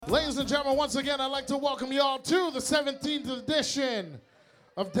Ladies and gentlemen, once again, I'd like to welcome you all to the 17th edition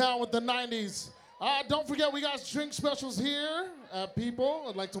of Down with the 90s. Don't forget, we got drink specials here, people.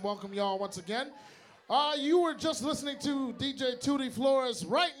 I'd like to welcome you all once again. You were just listening to DJ Tutti Flores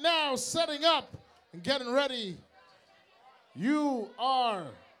right now, setting up and getting ready. You are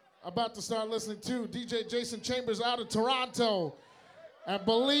about to start listening to DJ Jason Chambers out of Toronto. And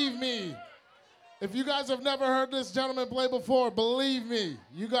believe me, if you guys have never heard this gentleman play before, believe me,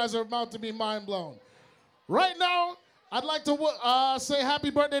 you guys are about to be mind blown. Right now, I'd like to say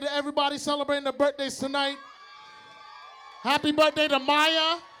happy birthday to everybody celebrating their birthdays tonight. Happy birthday to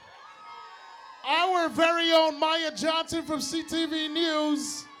Maya. Our very own Maya Johnson from CTV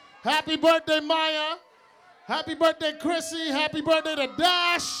News. Happy birthday, Maya. Happy birthday, Chrissy. Happy birthday to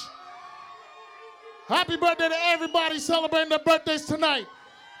Dash. Happy birthday to everybody celebrating their birthdays tonight.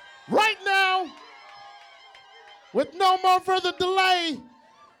 Right now, with no more further delay,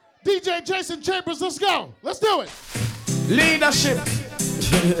 DJ Jason Chambers, let's go. Let's do it. Leadership.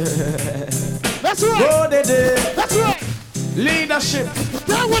 That's right. Oh, they did. That's right. Leadership.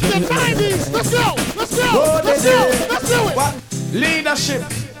 Down with the 90s. Let's go. Let's go. Oh, Let's they go. did. Let's do it. What? Leadership.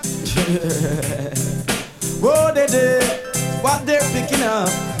 Oh, they did. What they're picking up.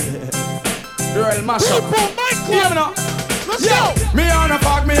 Real mashup. People, Mike Club. Yeah, no. Let's Yeah. go. Me on a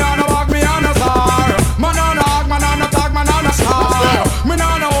fog, me on a walk, me on a star. Man on a hog, man on a tag, man on a star. Me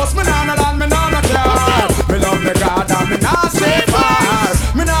on a house, me on a land, me on a car. Me love the God and me not stay far.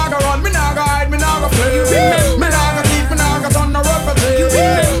 Me not go run, me not go hide, me not go flee. Me not go thief, me not go turn no refugee.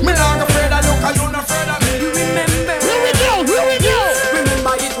 Me not go afraid of you, 'cause you not afraid of me. You remember? Here we go. Here we go.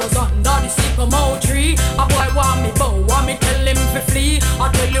 Remember it was under the sycamore tree. A boy want me bow, want me tell him to flee. I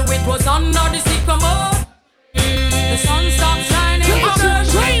tell you it was under the sycamore. The sun stopped shining. Jason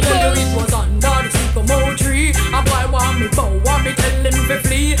Chambers. Tell you it was under the sycamore tree. A boy want me bow, want me tell him to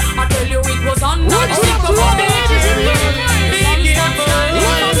flee. I tell you it was under the What's up, sycamore ladies and tree. gentlemen? The sun stopped shining.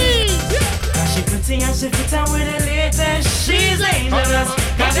 Ladies. She pretty and she fit out with the latest. She's dangerous,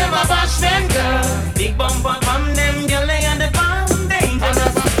 got them a bash them girl. Big bumper from them girl, they and the bomb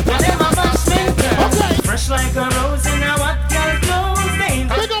dangerous. Got them a bash them girl. Okay. Fresh like a rose in a what girl clothes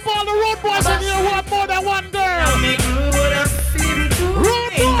dangerous. Pick up all the road boys in here, want more than one girl. Me grew with a feel too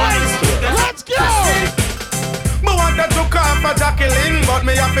Road boys, let's go. Me want to took off a Jacqueline, but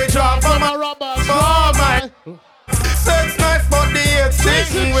me have to drop For for my my rubbers. Oh, my. Sex nice, but the hate Jason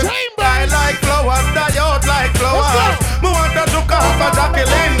sting with Chambers. die like flowers, die out like flowers. Let's Me want to took off a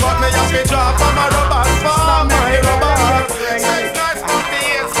Jacqueline, but me have to drop for my rubbers, for my rubbers. Sex nice, but the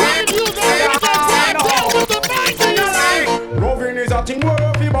hate And you sting. guys get down with the 90s. Roving is a thing where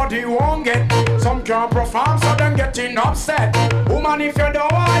everybody won't get. Some can't perform, so them getting upset. Woman, if you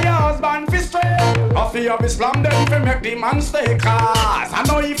don't want your husband fi straight, I feel be slam them fi make the man stay. Cause I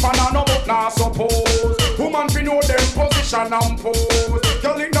know if I know but not suppose. Woman fi know them position and pose.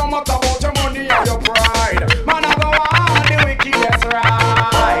 Girl, it don't matter about your money or your pride. Man, I go on the wickedest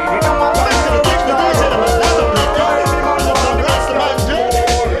ride. It don't matter.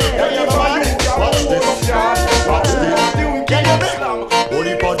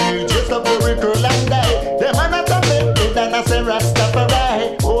 Holy body, just a miracle and die. The man at the bed, and I say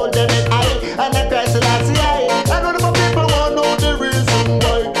Rastafari. Hold them in high, and I cry till I see high. I know the people want know the reason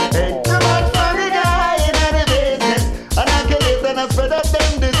why. Hey, too much funny guy in the business, and I kill it and I spread out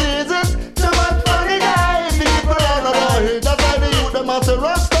them diseases. Too much funny guy, people on the boy. That's why the youth them as a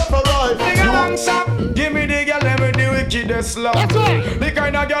Rastafari. Give me the girl, let me the wickedest love. That's right. The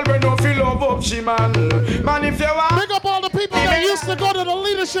kind of girl we don't feel love up, she man. Man, if you want. Pick up all the people that used to go to the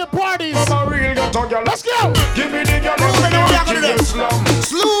leadership parties. I'm a real ghetto girl. Let's go. Give me the girl who the slum.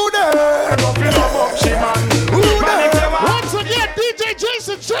 Slew them. Love you love up, she man. Man, if you want. Once again, DJ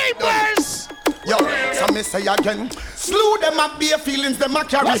Jason Chambers. Yo, so me say again, slew them up bare feelings them a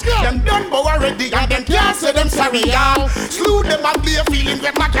carry. Let's go. Them done bow already and them can't say them sorry, y'all. Slew them up bare feelings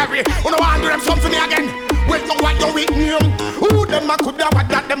them a carry. Wanna want them something again? Wait, no what you with him? Who them a coulda what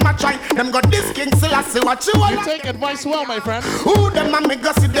that them a try? Them got this king still I say what you want. You take advice well, my friend. Who them a me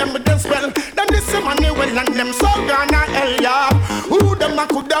go see them with them spell? Them this money well and them so gonna hell ya. Who them a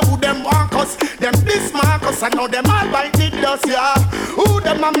coulda who them want us? Them this Marcus I know them all bite it dust ya. Who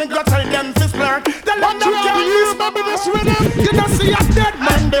them a me go tell them fist blur? Tell them Do you remember this rhythm? you don't see a dead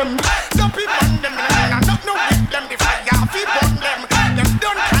man them. Don't be man them. I don't know with them the fire. Fi burn them. Them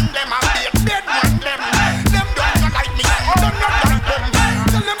don't can them. I be a dead man them. Them don't go like me. Don't know like them.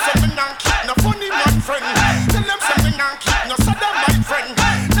 Tell them something and keep no funny man friend. Tell them something and keep no sada my friend.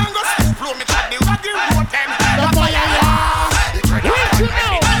 Now go school blow me try the waggy road them. The fire, yeah. Reach it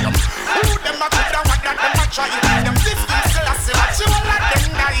out. Who them a coulda what that them a try? Them 15 still a see what you all like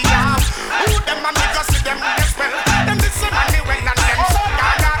them die.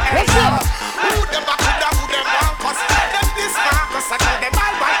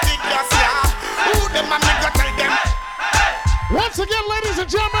 again, ladies and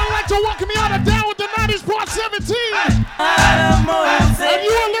gentlemen, I'd like to welcome you out of Down with the 90s Part 17. And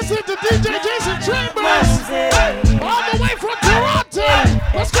you are listening to DJ Jason Chambers, all the way from Toronto.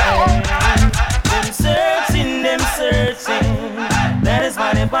 Let's go. Them searching. That is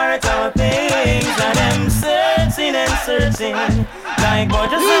why they pirate our things. And them searching and searching. Like, boy,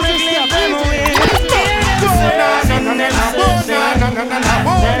 just let me leave them away. Searching and searching.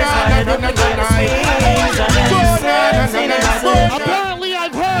 That is why they don't pick up the things. And them searching and searching. Apparently,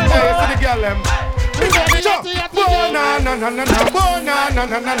 I've heard. Hey, see the girl them. Na na na na na, na na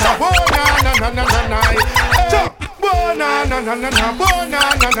na na na, na na na na na. Na na na na na, na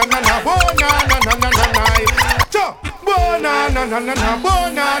na na na na, na na na na na. Na na na na na,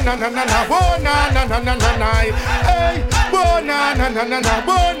 na na na na na. Hey, na na na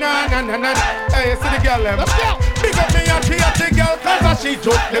na na. Hey, see the girl them. Big up me and the girl 'cause she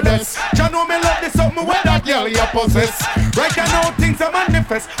took the best. You know me love this something where that girl you possess. Right now things are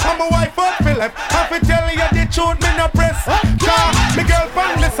manifest. I'm a wife of Philip. I fi tell you the truth, me no press. Me girl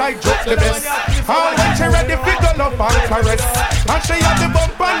from the side took the best. All when she ready fi go love and caress. And she have the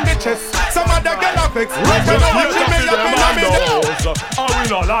bump on the chest. Some other girl a vex. Right now she me up in me nose. And we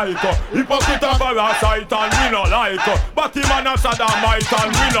no like hypocrite and parasite and we no like Batman and Saddamite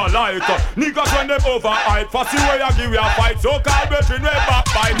and we no like niggas when they overhype. Fussy way I give you a fight. So call between way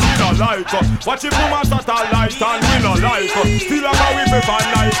backbite we no like watch it from a satellite and we no like still a go with me for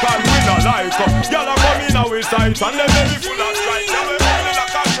night and we no like y'all a come in our sight and then they full of strike. Now we running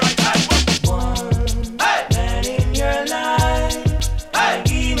like a strike. One man in your life, I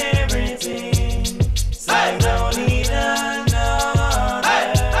give everything. So I don't need another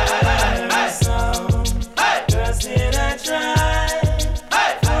song. Girls did I try,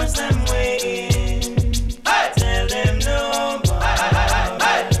 force them way in, tell them no more.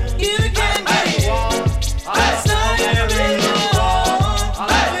 You can get it, that's not your wrong. I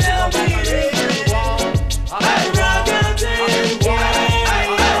will be there. I rock and take your love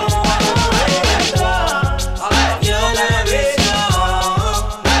is strong.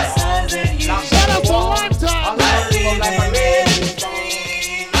 Says that you Shout out to Lifetime.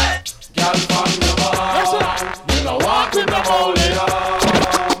 Girl from the bar, you know walk with the bowling.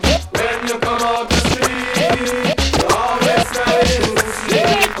 When you come out the street, you always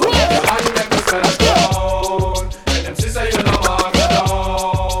stay cool. And them just set us down. And them sister you know walk down.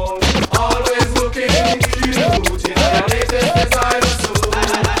 Always looking cute in your latest designer suit.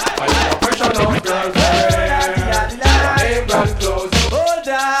 I know pressure on girlfriend. Name brand clothes. Oh,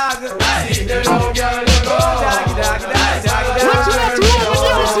 dog. See them now, girl, you go.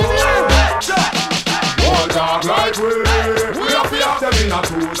 All dog like we have to have them in a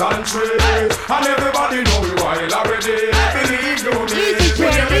twos and three. And everybody know we wild already. Believe you me, we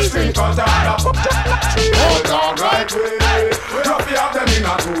never string cut out. All dog like we have to have them in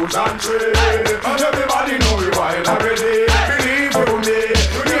a twos and three. And everybody know we wild already. Believe you me,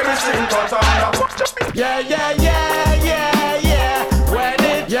 we never string cut out. Yeah, yeah, yeah, yeah, yeah. When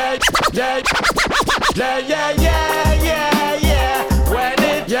it, yeah, yeah, yeah, yeah, yeah, yeah, yeah. When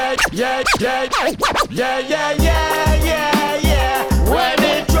it, yeah, yeah, yeah, yeah, yeah, yeah, yeah, yeah. When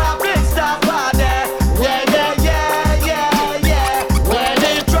it traffic stop out there. Yeah, yeah, yeah, yeah, yeah. When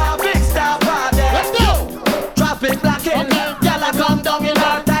it traffic stop out there. Let's go. Traffic blocking. Y'all come down in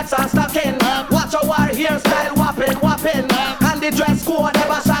our tights and stocking. Watch our hairstyle whopping, whopping. And the dress code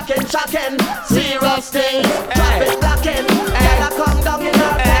ever shocking, shocking. Serious things. Traffic blocking. Y'all come down in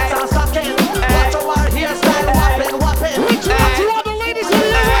our tights and stocking. Watch our hairstyle whopping, whopping. Reach out to all the ladies in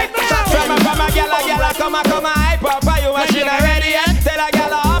here right now. From a gyal, come a hype up for you, and she not ready yet. Tell a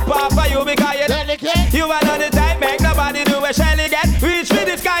gyal up for you because you Delicate. you are not the type, make nobody do a shelly get. Reach for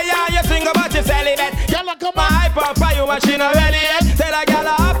the sky, and you sing about your selling it. Y'all come Come a on. hype up for you, and she not ready yet. Tell a gyal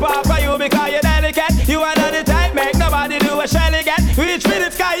up for you because you delicate. You are not the type, make nobody do a shelly get. Reach for the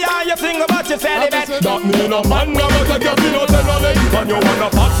sky, and you sing about your selling it. That mean a man never take your pillow generally. When you want a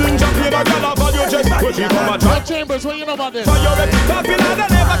passenger, feel a girl off on your jet. When she come a Red try Chambers, what you know about this? for your head, Top in the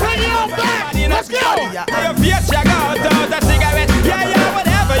never Bring it on back. Let's go. your face, you got out a cigarette. Yeah, yeah,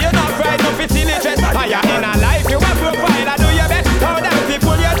 whatever, you're not fried, no facilities. Are you in a life, you a profile, I do your best. How that they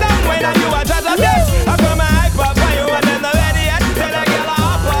pull you down when you are just a mess. I come a hype up for you and then the ready yet. Tell a girl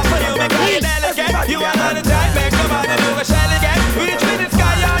up for you because you're delicate. You are not the type, make nobody do a shell again. Reach for the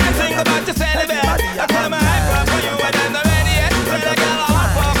sky, yeah, you sing about your celibate. I come a hype up for you and then the ready yet. Tell a girl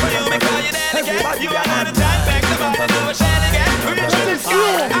up for you because you're delicate. You are not the type, make nobody do a shell again. Reach for the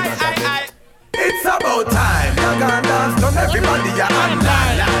sky, It's about time. Young and dance, done everybody a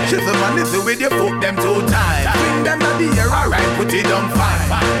online. Shizzle and little with your foot them 2 times. Swing them at the air, alright, put it on fine.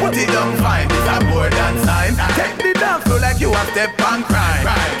 Put it on fine, it's a more than sign. Take the dance floor like you have step on crime.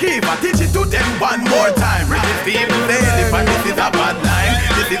 Give a teach it to them one more time. Ready people daily, but this is a bad line.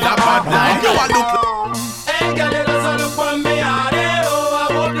 This is a bad line. You a look. Hey, girl, you just look for me, oh, I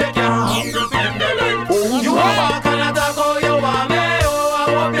hope you can. You are back and attack, oh, you want me, oh, I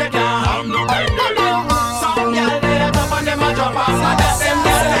hope you can. Some girl, they are top and them a drop off, so that's them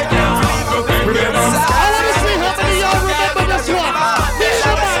girl, they can't. I want to see how many of y'all remember this one.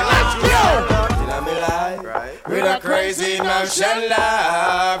 Let's go. With a crazy notion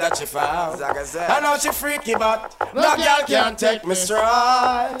love that she found. I know she freaky, but no girl can't take me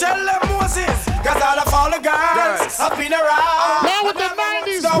stride. Tell them Moses, cause all of all the girls have been around. Now with the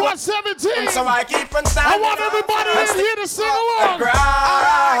 90s, 117. So I keep on standing. I want everybody in here to sing along.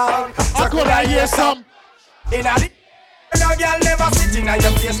 So could I hear some? In a no girl never sitting on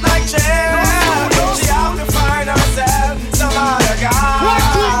your face like chair. She have to find herself some other guy.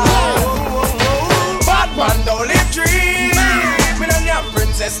 Bad man don't live dream. Me no young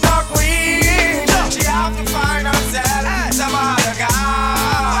princess nor queen. She have to find herself some other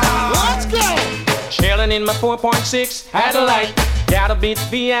guy. Let's go. Chilling in my 4.6 Adelaide. Gotta beat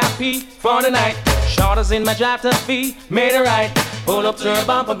VIP for the night. Shorters in my drive to fee, made it right. Pull up to her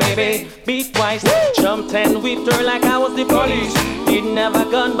bumper, baby, beat twice. Jumped and whipped her like I was the police. Didn't have a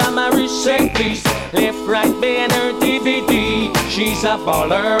gun by my wrist, say please. Left, right, banner, DVD. She's a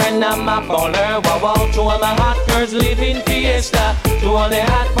baller and I'm a baller. Wow, wow, to all my hot girls living fiesta. To all the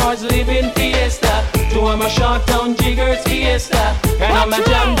hot boys living fiesta. To all my short down jiggers fiesta. And all my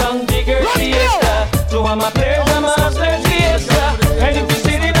jam down jiggers fiesta. To all my players and my hustlers fiesta. And if you're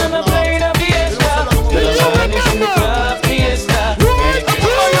sitting on the plane of fiesta, the sun is in the club fiesta.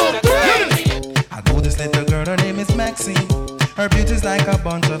 I know this little girl, her name is Maxine. Her beauty's like a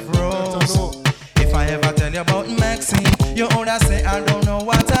bunch of roses. If I ever tell you about Maxine, you older say I don't know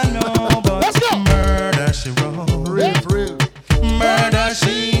what I know. But murder she wrote. Murder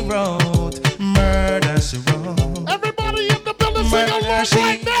she wrote. Murder she wrote. Everybody in the building sing along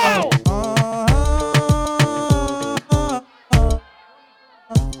right now.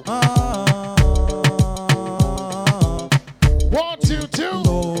 1, 2,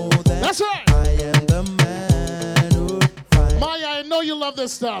 2. That's right. I am the man who finds Maya, I know you love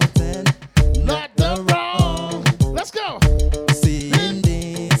this stuff. not the wrong. Let's go. Seeing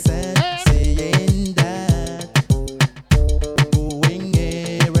this and seeing that, going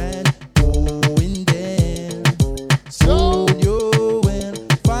here and going there. So you will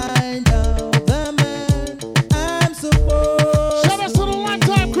find out the man I'm supposed. Shout out to the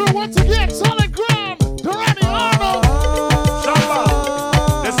Lifetime crew once again. Solid ground. Durrani Arnold. What's the one?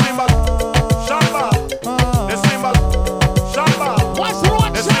 The symbol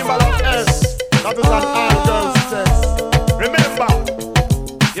of S. That is an all-girls test. Remember,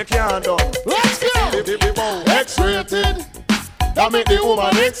 you can't do. Let's go. X-rated. That make the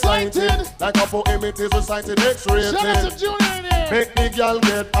woman excited. Like a poem it is recited X-rated. Shout out to Junior in here. Make the girl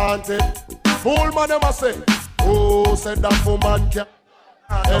get haunted. Fool man them a say, who said that woman can?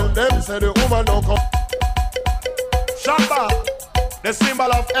 Tell them say the woman don't come. Shabba, the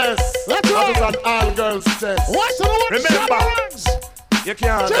symbol of S. That's that right. is an all-girls test. What's the one? Remember, Shabba you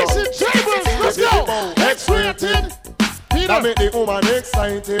can't do. Jason Chambers. Let's go. X-rated. Peter. That make the woman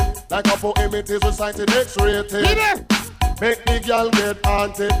excited. Like a poem it is recited X-rated. Peter. Make the girl get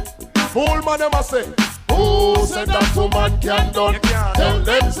haunted. Fool man them a say, who said that woman can done? Tell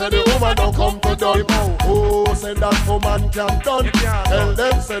them say the woman don't come to done. Who said that woman can done? Tell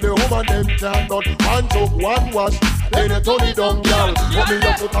them say the woman them can done. One took one wash, then you turn it down, girl. What me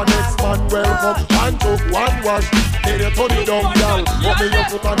you put a next man welcome. One took one wash, then you turn it down, girl. What me you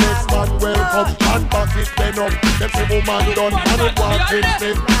put a next man welcome. And back it then up. Them say woman done, and it want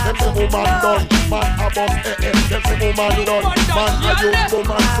instant. Them say woman done, man above Them say woman done, man a youth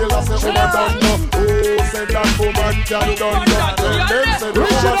woman still a say woman done. No, who said that woman can done? Tell them say the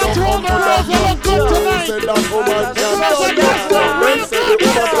woman don't come to done. Who said that woman can done? Tell them say the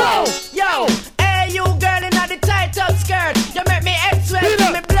woman done. Yo, hey you girl in the tight up skirt, you make me X-ray,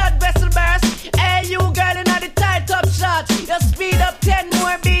 me blood vessel burst. Hey you girl in the tight up shot, you speed up 10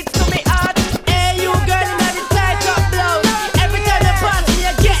 more beats to me heart. Hey you girl in the tight up blouse, every time you pass me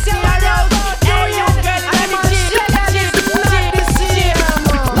you get me aroused. Hey you girl in the jeans, not this year,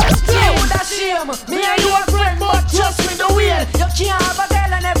 you woulda shame. Me and you a friend, but trust me the way. You can't have a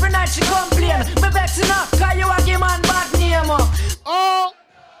girl and every night she complain. Me vexing up, cause you a give man bad name. Oh.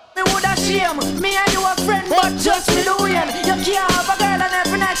 Me woulda shame. Me and you a friend, but just me the way. You can't have a girl and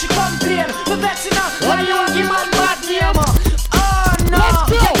every night she complain. Me vexing up, why you a give man bad name? Oh no,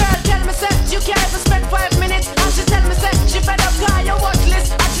 your girl tell me say you can't even spend 5 minutes, and she tell me say she fed up cause you worthless,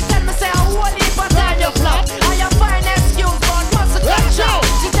 and she tell me say I won't leave but time you flop. And your fine excuse but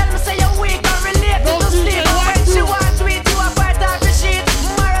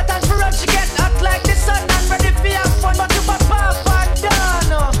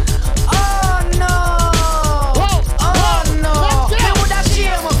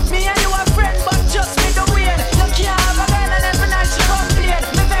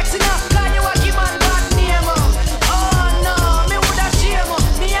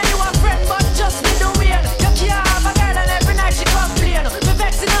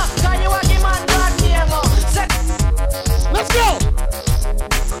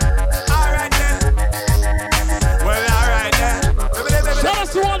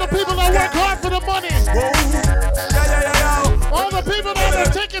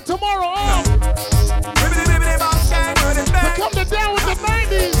again tomorrow off. Come to Down with the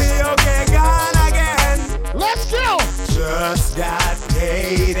 90s. Okay, gone again. Let's go. Just got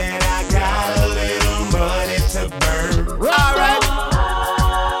paid and I got a little money to burn. All right.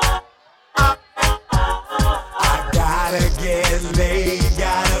 I gotta get laid,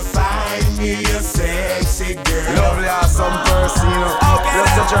 gotta find me a sexy girl. Lovely awesome person, you know. Okay,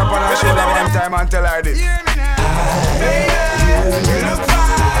 just touch her up on her shoulder one time and tell her this. You look fine.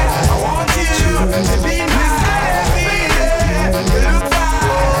 I want you to be my baby. You look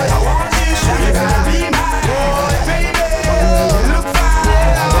fine. I want you to be my boy, baby. You look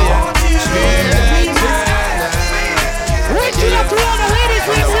fine. I want you to be my baby. Reaching up to all the ladies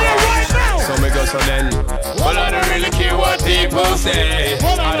we see right now. So me go so then. Well, I don't really care what people say.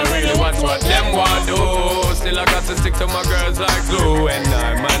 I don't really want what them want to do. Still I got to stick to my girls like glue. And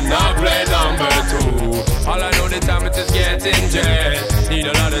I might not play number 2. All I know the time it is getting jet. Need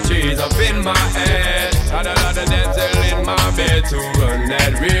a lot of trees up in my head. And a lot of dental in my bed to run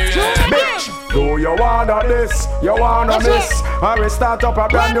that real. Bitch, do you wanna this? You wanna miss? I will start up a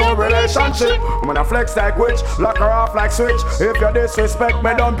brand new relationship. I'm gonna flex like witch, lock her off like switch. If you disrespect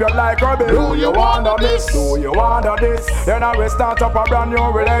me, dump you like rubbish. Do you wanna this? Do you wanna this? Then I will start up a brand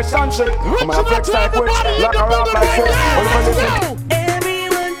new relationship. I'm gonna flex like witch, lock her off like switch.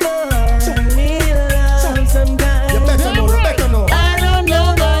 Everyone knows I need love sometimes. You better know, you better know. I don't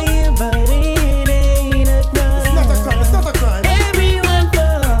know about you, but it ain't a crime. It's not a crime, it's not a crime. Everyone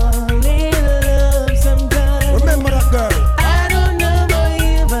falls in love sometimes. Remember that girl. I don't know about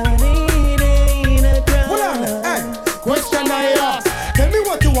you, but it ain't a crime. Hold on, hey, question I ask. Tell me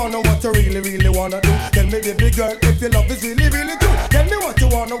what you wanna, what you really, really wanna do. Tell me, baby girl, if your love is really, really true. Tell me what you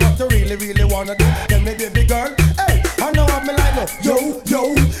wanna, what you really, really wanna do. Tell me, baby girl, hey, I know I'm like no. Yo,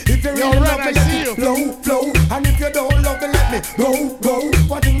 yo, if you really love me, let me flow, flow. And if you don't love me, let me go, go.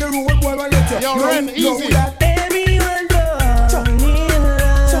 What in the road, boy, I let you Yo, know, Ren, know easy. that. Everyone falls in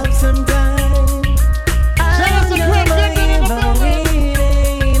love sometimes. I don't know about you, but it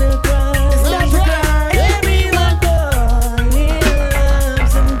ain't a crime. It's not a crime. Everyone falls in love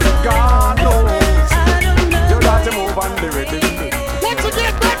sometimes. God knows. I don't know. You got to move on the rhythm. Once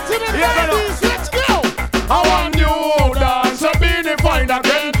again, back to the 90s. Let's go. I want you dance up in the find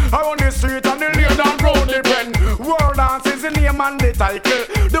again. Around the street and the lane and round the bend. World dance is the name and the title.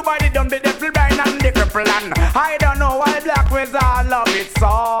 The body done the devil blind and the cripple and I don't know why black with all love it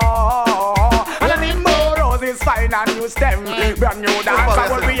so. And I need more roses fine and new stem. Brand new dance and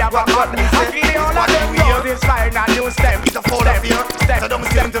what we have a gun. I feel all of them roses fine and new stem. It's a fall of fear.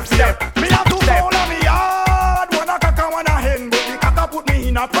 Step, step. Me have to fall on me yard. Wanna cock and wanna hen. But the cock put me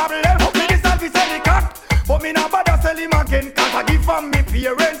in a problem. Me this selfie sell the cock. But me not bother sell him again. Cause I give from me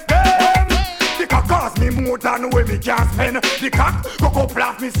parents them. The cock cost me more than where me can spend. The cock go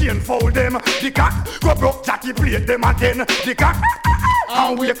blast me see and fold them. The cock go broke Jackie plate them again. The cock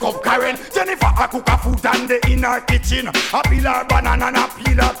and wake up Karen. Jennifer I cook a food and they in her kitchen. I peel her banana and I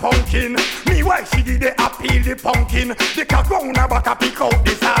peel her pumpkin. Me why she did they peel the pumpkin. The cock round her back a pick out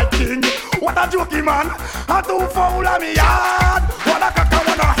this whole thing. What a jokey man. I do foul on me yard. What a cock and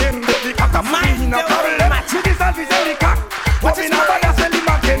what a hen. The cock a mine in a problem. Me this selfie sell the cock. But me not bother sell him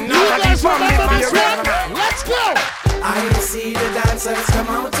again. You guys remember this one? Let's go. I see the dancers come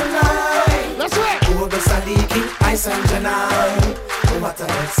out tonight. That's right. Ugo Sadiki, Ice and Janai. What a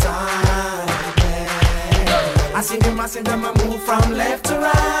excitement. I see them a move from left to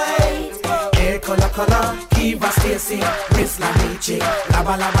right. Hair color, Kiva Stacy, Miss Lamichi,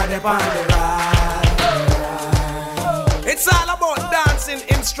 Laba Laba de Bandera. It's all about dancing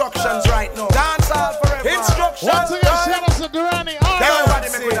instructions right now. Dance all forever. Instructions. Once again, shout out to Durani. Everybody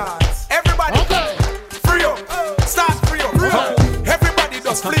make me dance. Everybody. Okay. Free up. Start free up. Everybody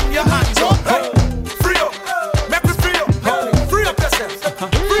just fling your hands up. Free up. Make me free up. Free up yourself.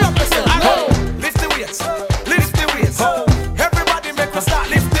 Free up yourself. Lift the weights. Lift the weights. Everybody make me start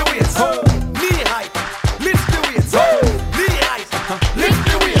lift the weights. Knee height. Lift the weights. Knee height. Lift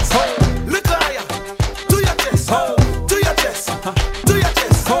the weights. Look higher. To your chest. To your chest. To your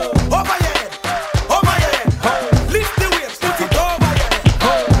chest. Over your head. Over your head. Lift the weights. Put it over your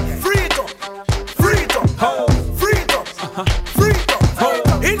head. Free it up. Free it up. Free it up. Free it up.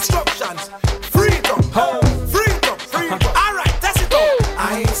 Instructions. Free it up. Free it up. Free it up. All right, that's it all.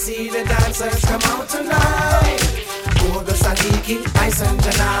 I see the dancers come out tonight. Ugo Sadiki, Ice and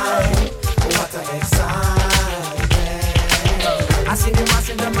Janai. What a excitement. I see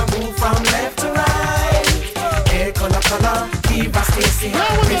them a move from left to right. Hair color, Kiva Stacy.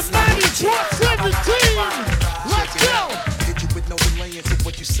 Now with the 90s, 117. Let's go. Hit you with no delay into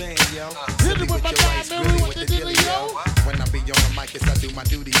what you saying, yo. Hit it with my guy, Mary, with the dilly, yo. When I be on the mic, yes, I do my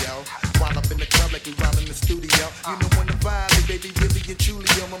studio. While up in the club like we while in the studio. You know when the vibe is, baby, really and truly,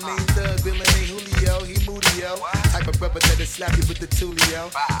 yo. My main thug, Bill ain't Julio, he moody, yo. Type of brother that'll slap you with the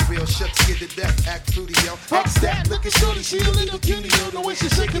tulio. Real shook, scared to death, act fruity, yo. X that, look at shorty, she a little cutie, yo. The way she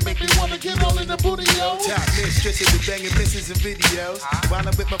shake it make me wanna get all in the booty, yo. Top mistress with banging misses and videos. While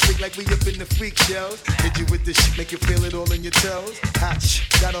I'm with my freak like we up in the freak shows. Hit you with this shit, make you feel it all in your toes. Hot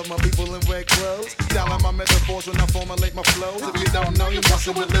got all my people in red clothes. Down on my metaphors when I formulate my flows. If you don't know, you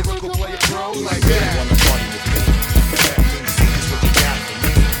messing with lyrical player pros like that. Wanna party with me? That means see is what you got for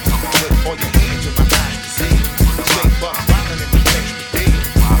me. Put all your hands in my eyes to see. Shape up, rockin' in the place to be.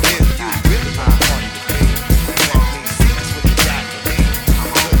 If you really wanna party with me, that means see is what you got for me.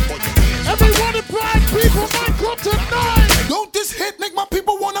 Put all your hands. Everyone in black people might come tonight. Don't this hit make my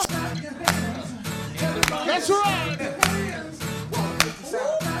people wanna? That's right.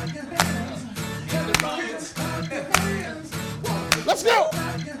 Let's go.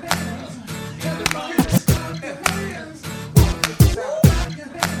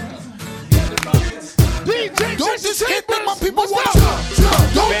 DJ, don't this hit make my people wanna?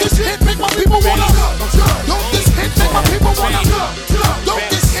 Don't this hit make my people wanna? Don't this hit make my people wanna? Don't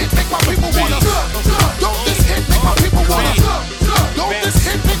this hit make my people wanna? Don't this hit make my people wanna? Don't this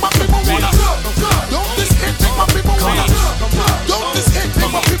hit make my people wanna? Don't this hit make my people wanna? Don't this hit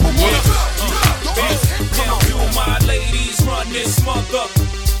make my people wanna? Do my ladies run this mother?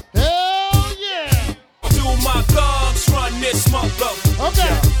 Hell yeah! Do my thugs run this mother?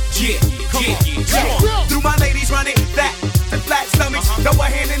 Okay. Yeah, come on. Do my ladies run it? That the flat stomachs. Throw a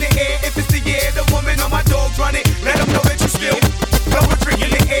hand in the air if it's the year. The woman on my dogs run it. Let them know that you still throw a drink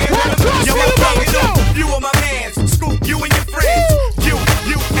in the air. Yo, I'm coming up. You are my mans. Scoop you and your friends. You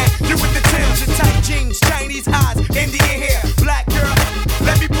with the Timbs, your tight jeans, Chinese eyes, Indian hair, black girl.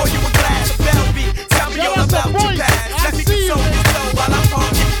 Let me pour you a glass of Belvy. Tell me all about your past. Let me console your soul while I'm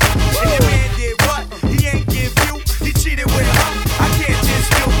funky. And your man did what? He ain't give you. He cheated with her. I can't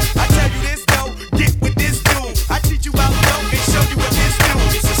just do. I tell you this though, get with this dude. I teach you about dope and show you what this do.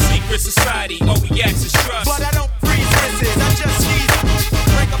 It's a secret society, all we ask is trust. But I don't freeze misses, I just seize.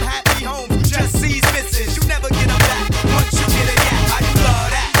 Break up happy homes, just seize misses. You never get them back once you get a yak. How you love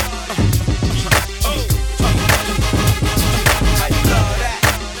that? How you love that?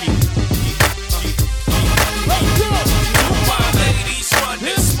 Do my ladies run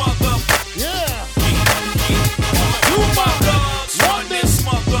this mother? Yeah. Do my thugs run this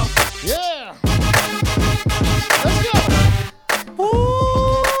mother? Yeah. Let's go.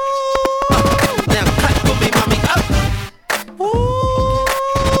 Now clap for me, mommy, up.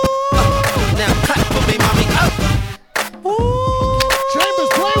 Now clap for me, mommy, up.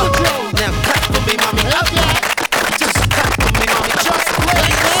 Chambers, play with Joe. Now clap for me, mommy, up. Just clap for me, mommy, up.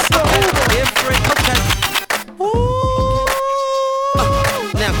 Different, okay.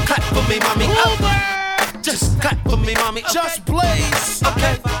 Now clap for me, mommy, up. Just clap for me, mommy, okay. Just blaze.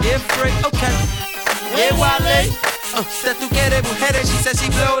 Okay, different, okay. Yeah, Wale. That tú quieres mujeres, she says she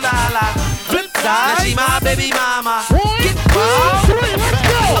blow la la. Flip side, now she my baby mama. Get wild. Let's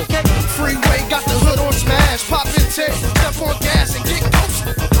go. Okay. Freeway got the hood on smash, pop in tape, step on gas and get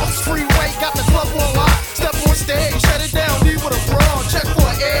ghost. Freeway got the club on lock, step on stage, shut it down, leave with a brawl, check for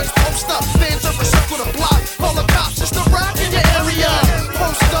an edge, post up, fans up and circle the block, call the cops, it's the rock in your area.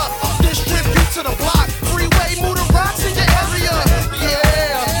 Post up, distribute to the block, freeway, move the rocks in your area.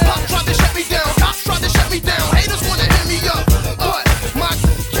 Yeah, pop tried to shut me down, cops tried to shut me down, haters wanna hit me up, but my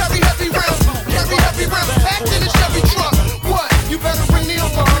carry heavy rounds, packed in a Chevy truck. What? You better bring me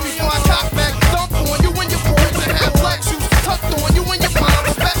on my money before I cock back, dump on you and your boys and have black shoes tucked on you and your mom.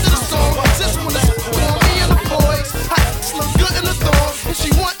 Back to the song, this one is for me and the boys. I look good in the thong, and she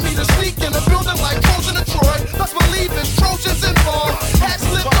want me to sneak in the building like Trojan and Troy. Let's believe it's Trojans involved. Hat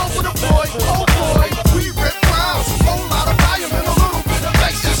slipped over the boy, oh boy, we rip crowds. Whole lot of volume and a little bit of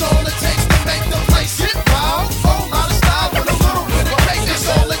bass is all it takes to make the place get wild. Whole lot of style with a little bit of cake is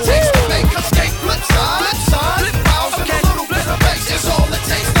all it takes to make a skate flip side, flip wild and a little bit of bass is all it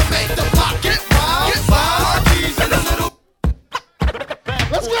takes to make the block get wild. Keys and a little.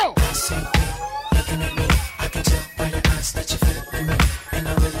 Let's go. Looking at me, I can tell by your eyes that you're feeling me, and I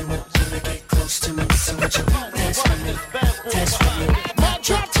really want you to get close to me. So what you dance for me, dance for me. My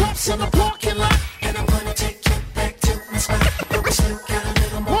drop tops in the parking lot. And I'm gonna take you back to my spot, but we still got a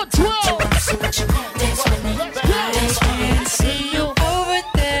little more. 112. So what you dance for me, dance for me. See you over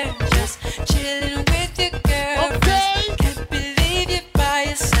there, just chilling with your girlfriend. Can't believe you're by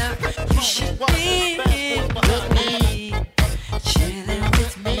yourself. You should be here with me, chilling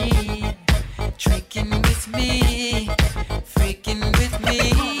with me, drinking with me, freaking with me.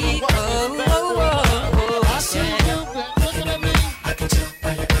 Oh, oh, oh, oh. I see you looking at me. I can tell by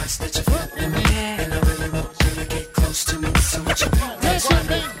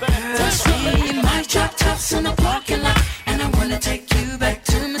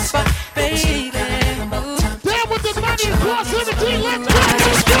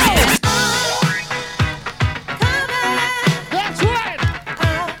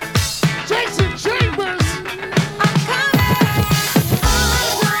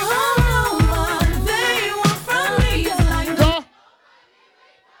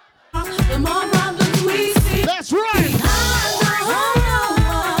more problems we see. That's right.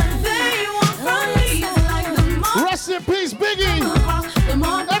 Rest in peace, Biggie.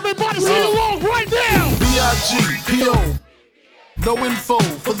 Everybody sing along right now. B.I.G.P.O. No info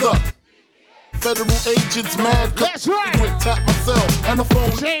for the federal agents mad. That's right. Tap myself and the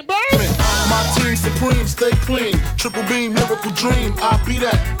phone. Chamber. My team supreme, stay clean. Triple beam, miracle dream. I be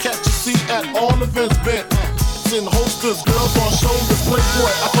that. Catch a seat at all events bent. In holsters, girls on shoulders,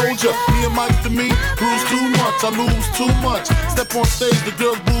 playboy. I told ya, me and Mike to me, bruise too much, I lose too much. Step on stage, the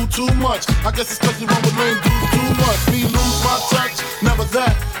girls boo too much. I guess it's cause you run with lame dudes too much. Me lose my touch, never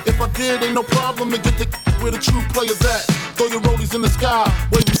that. If I did, ain't no problem to get the where the true players at. Throw your rollies in the sky,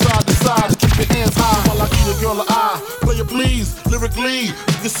 wave them side to side, keep your hands high while I give a girl an eye. Player please, lyrically,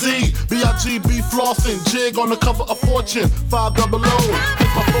 you can see B.I.G.B. flossing, jig on the cover of Fortune, 500. Hit my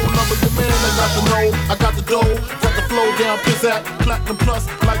phone number, your man, I got the know, I got the dough, got the flow down, pizzazz, platinum plus,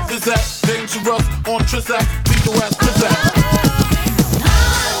 like Zizak, dangerous on Trizak, beat your ass Trizak.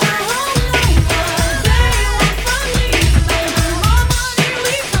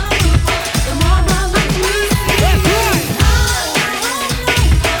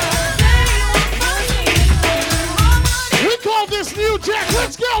 Jack,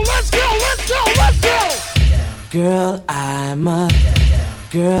 let's go, let's go, let's go, let's go! Girl, I'm a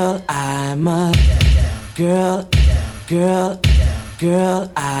girl, I'm a girl,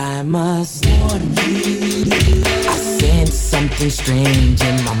 I must warn you. I sense something strange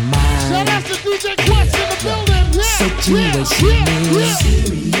in my mind. Shout out to DJ Quest in the building, Situation is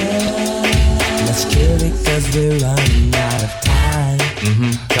let's kill it cause we're running out of time.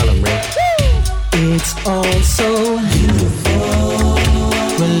 Tell him, Rick. It's all so beautiful.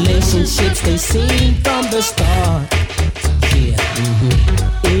 Relationships they seem from the start. Yeah,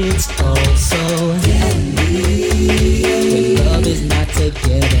 it's all so deadly. When love is not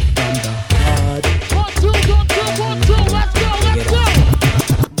together from the heart. 1, 2, 1, 2, 1, 2, let's go, let's go.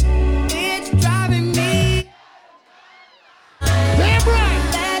 It's driving me. Damn right.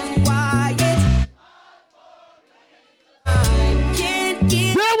 That's why it's. I can't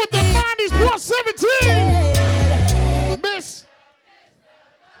get. There with the 90s plus 17. Miss.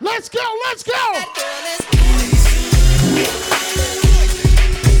 Let's go, let's go.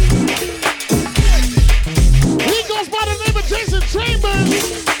 He goes by the name of Jason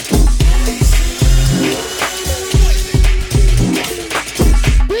Chambers.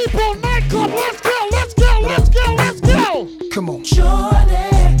 People nightclub, let's go, let's go, let's go, let's go. Come on.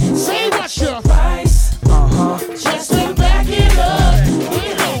 Shorty, say what's your price? Just to back it up.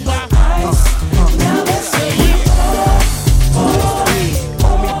 You know my eyes. Never say it.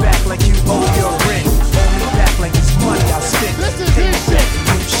 Hold me back like you owe your rent. Hold me back like it's money I spent. This is his shit.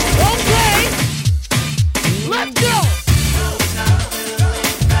 Okay. Let's go.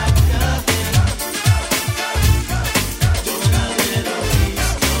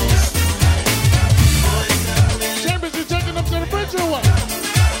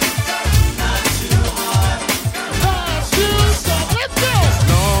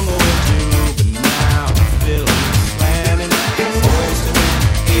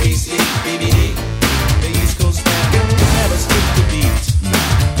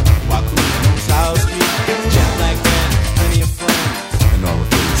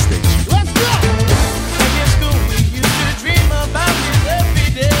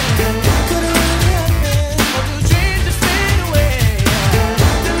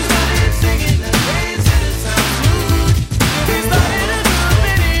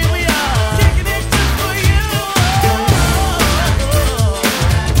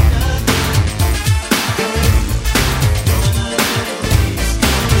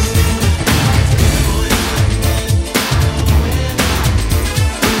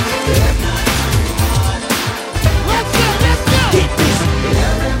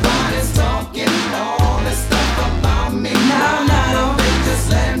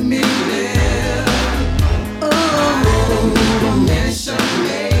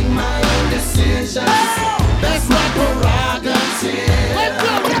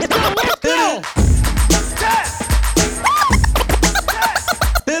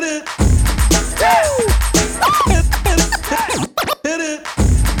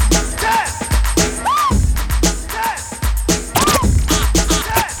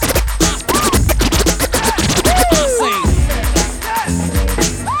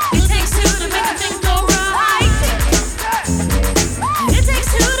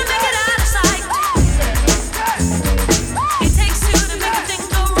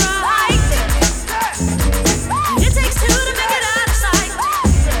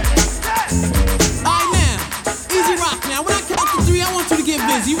 get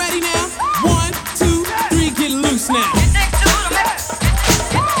busy. You ready now? 1, 2, 3, get loose now.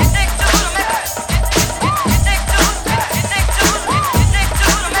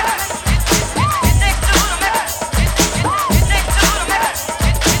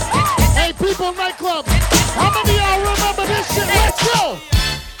 Hey, people, nightclub. How many of y'all remember this shit? Let's go.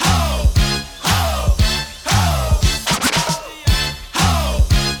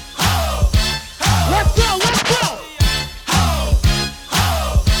 Let's go, let's go.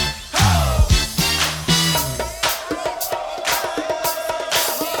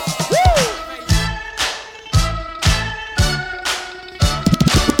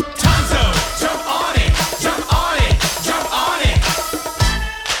 Tonto, jump on it, jump on it, jump on it.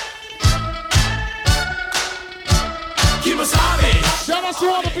 Kimasabi. Shout out to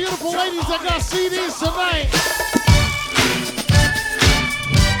all the beautiful ladies that got CDs tonight.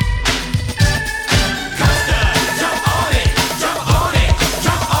 Jump on it, jump on it,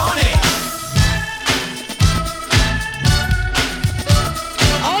 jump on it.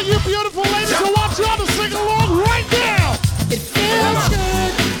 All you beautiful ladies, I want y'all to sing along right now. It feels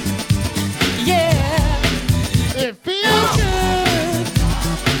good. Yeah. It feels good.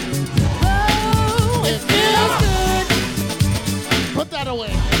 Oh, it feels good. Put that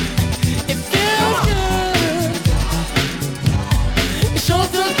away. It feels good. It sure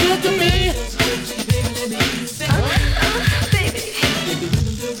feels good to me.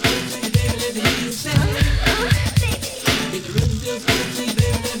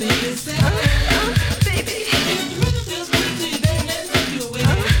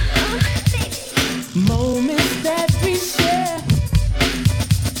 Moments that we share,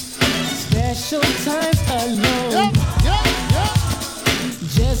 special times alone.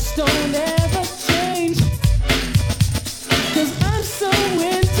 Just don't ever change, 'cause I'm so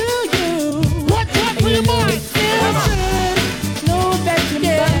into you. What's for your mind? It feels good, know that you're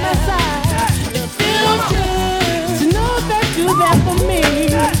by my side. It feels good to know that you're there for me.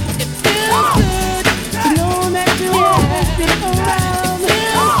 It feels good to know that you're always stick around. It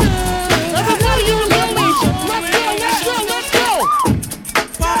feels good. Everybody, you know me. Let's go, let's go, let's go.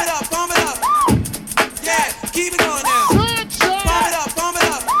 Pump it up, pump it up. Yeah, keep it going now. Pump it up, pump it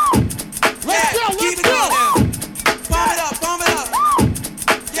up. Yeah, keep it going now. Pump it up, pump it up.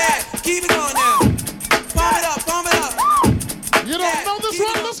 Yeah, keep it going now. Pump it up, pump it up. You don't know this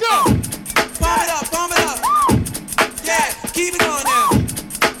one? Let's go. Pump it up, pump it up. Yeah, keep it going now.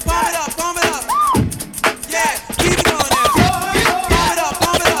 Pump it up, pump it up. Yeah, keep it going now. Pump it up,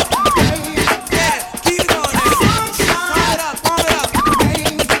 pump it up. Yeah, keep it going now. Pump it up, pump it up.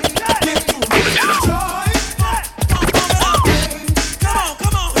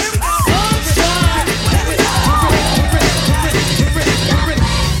 Come on, here we go.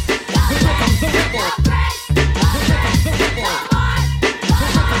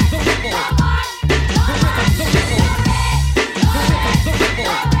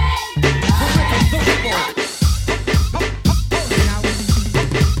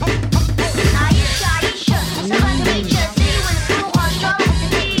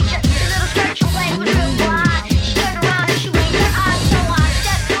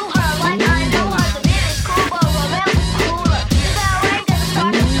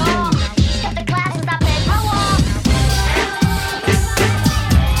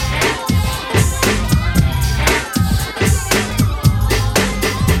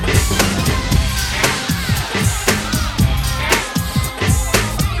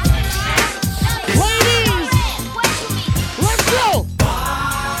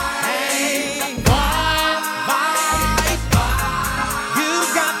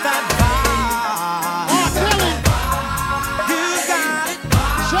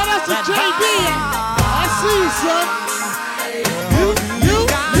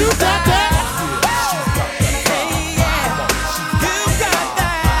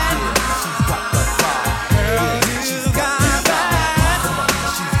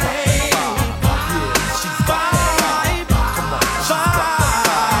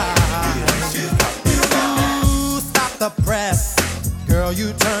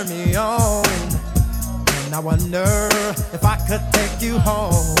 wonder if I could take you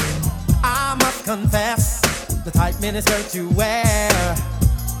home. I must confess, the tight miniskirt you wear,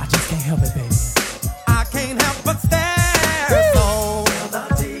 I just can't help it, baby. I can't help but stare. So,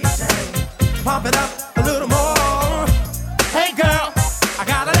 pump it up a little more. Hey girl, I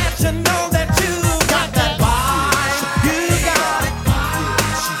gotta let you know that you got that vibe. You got it,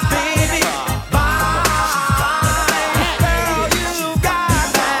 baby, vibe. Girl, you got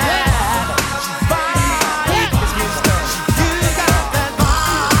that vibe. You got that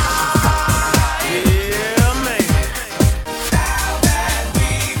vibe. Yeah, man.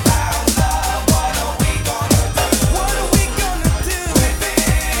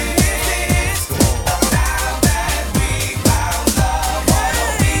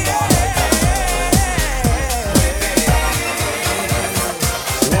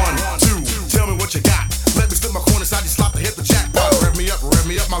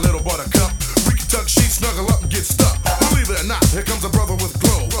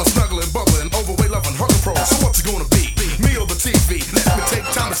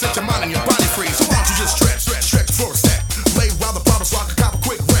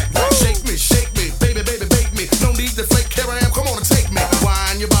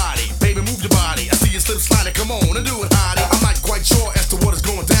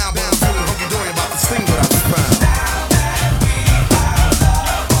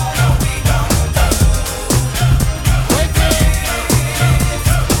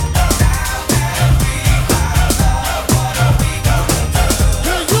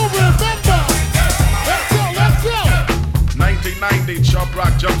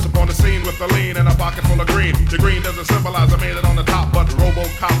 the scene with the lean and a pocket full of green. The green doesn't symbolize I made it on the top, but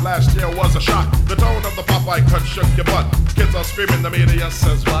RoboCop last year was a shock. The tone of the Popeye cut shook your butt. Kids are screaming, the media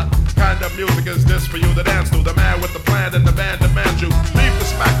says what? Kind of music is this for you to dance to? The man with the plan and the band demands you. Leave the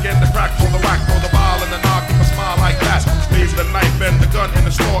smack and the crack, pull the whack, throw the ball and the knock, keep a smile like that. Leave the knife and the gun in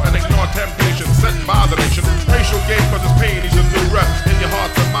the store and ignore temptation set by the nation. Racial game cause it's pain, he's a new rep. In your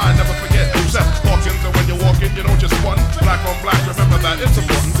heart and mind, never forget you set Hawkins, and when you walk in, you don't just one. Black on black, remember that, it's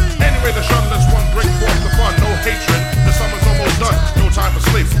important. Anyway, the shunless one, bring forth the fun, no hatred. The summer's almost done, no time for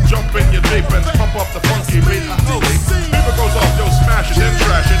sleep. Jump in your deep and pump up the funky beat. Holy, fever goes off, yo, smash it, then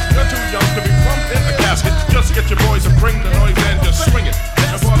trash it. You're too young to be pumped in a casket. Just get your boys and bring the noise and just swing it.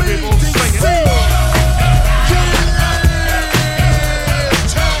 And for the people, sing it.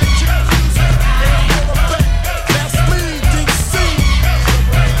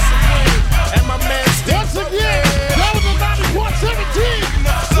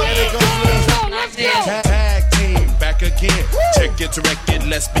 Tag team, back again. Check it to record,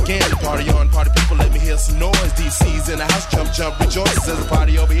 let's begin. Party on, party people, let me hear some noise. DC's in the house, jump, jump, rejoice. There's a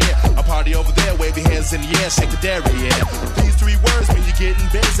party over here, a party over there. Wave your hands in the air, shake the dairy, yeah. These three words mean you're getting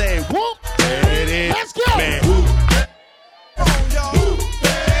busy. Whoop, there it is. Let's go. Man, whoop.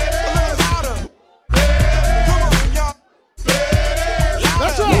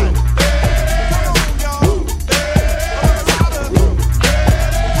 That's right.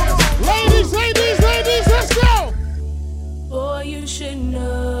 Ladies, let's go. Boy, you should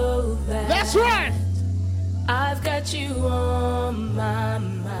know that. That's right. I've got you on my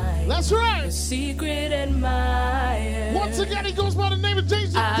mind. That's right. Your secret admirer. Once again, he goes by the name of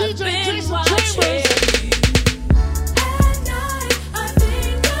DJ Jason watching. Chambers.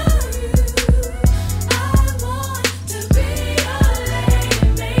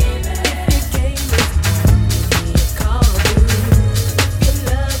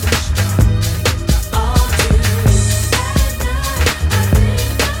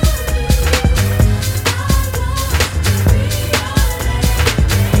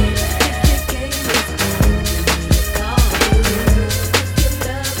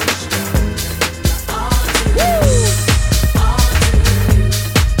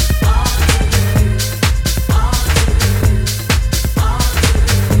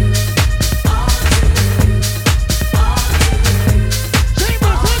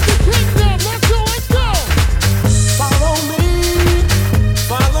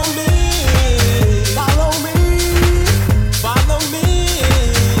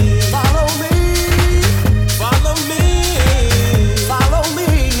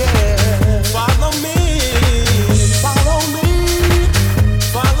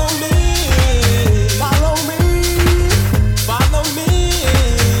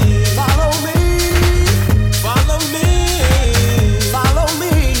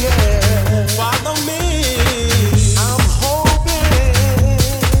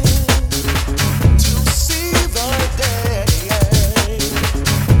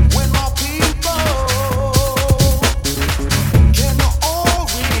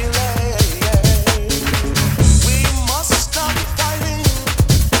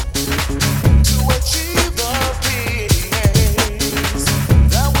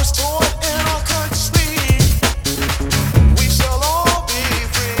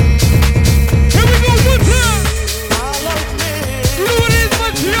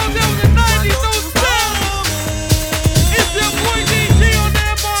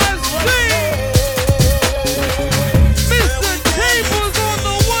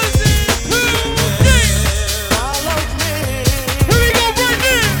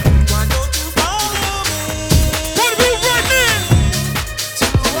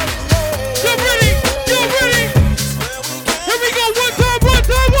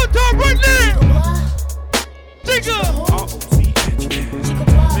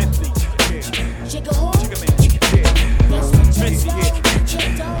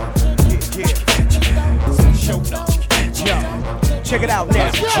 Check it out now.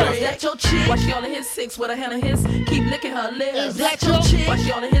 Is that your chick? Why she all in his six with a hand on his? Keep licking her lips. Is that your chick? Why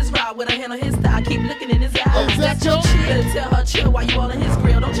she all in his ride with a hand on his thigh? Keep looking in his eyes. Is that your chick? Better tell her chill while you all in his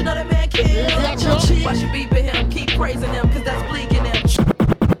grill. Don't you know that man kill? Is that your chick? Why she beeping him? Keep praising him, cause that's bleaking him.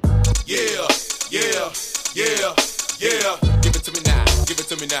 Yeah, yeah, yeah, yeah. Give it to me now, give it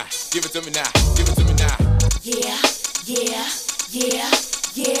to me now, give it to me now, give it to me now. Yeah, yeah, yeah,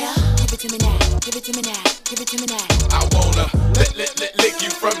 yeah. Give it to me now, give it to me now, give it to me now. I wanna lick you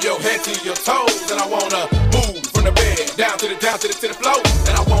from your head to your toes, and I wanna move from the bed down to the floor,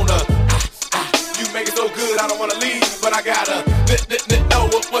 and I wanna you make it so good I don't wanna leave, but I gotta know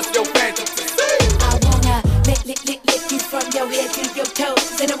what's your fantasy. I wanna lick you from your head to your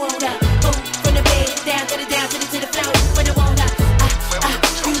toes, and I wanna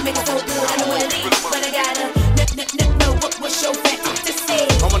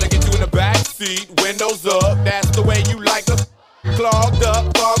seat, windows up. That's the way you like to clogged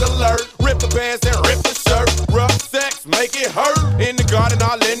up, fog alert. Rip the pants and rip the shirt. Rough sex, make it hurt. In the garden,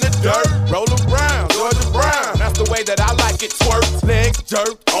 all in the dirt. Roll around, Georgia Brown. That's the way that I like it. Twerk, legs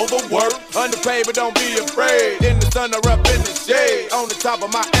jerk, overwork. Underpaid, but don't be afraid. In the sun or up in the shade. On the top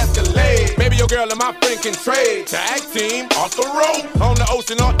of my Escalade. Maybe your girl and my friend can trade. Tag team, off the road. On the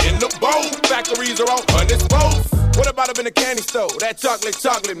ocean or in the boat. Factories are all undisposed. What about up in the candy store? That chocolate,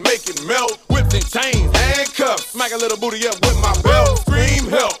 make it melt. Whips and chains, handcuffs. Smack a little booty up with my belt. Scream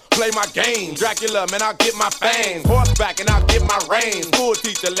help, play my game. Dracula, man, I'll get my fangs. Horseback and I'll get my reins. School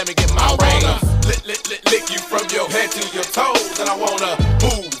teacher, let me get my reins. Lick you from your head to your toes. And I wanna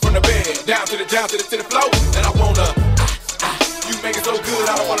move from the bed down to the floor. And I wanna, you make it so good,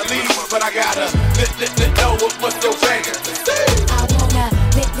 I don't wanna leave. But I gotta know what's your fantasy. I wanna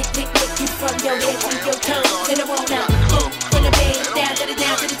lick you from your head to your toes. And I wanna move from the bed down to the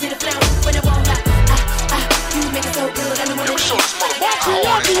floor. When I wanna, you make it so good, I don't wanna leave. Let's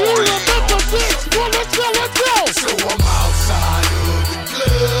go. So I'm outside of the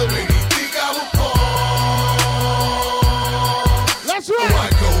club and you think I will fall. That's right. So I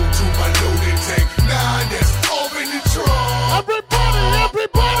go to my loaded tank, now that's open the trunk. Everybody.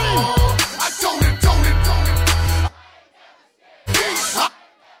 I told it.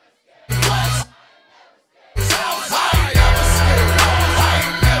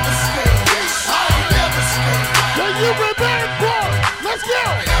 Let's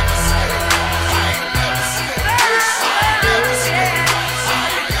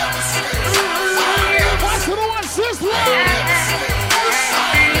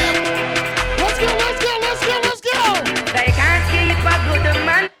go! Let's go! They can't keep a good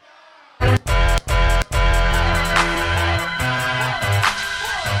man.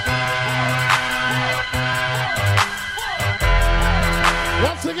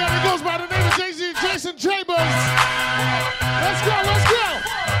 Once again, it goes by the name of Jason Chambers. Let's go!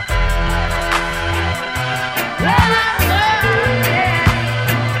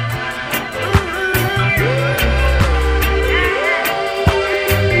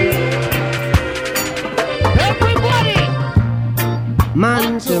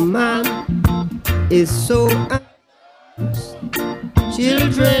 Man to man is so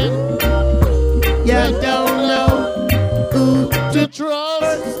children, you don't know who to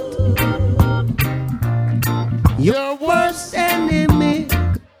trust. Your worst enemy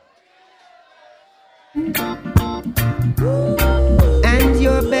and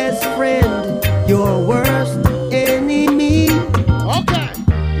your best friend, your worst enemy. Okay.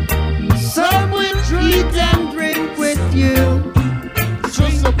 Some will eat and drink with you.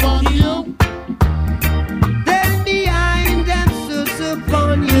 Sus upon you. Then behind them sus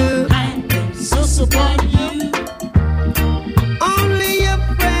upon you. Sus upon you. Only your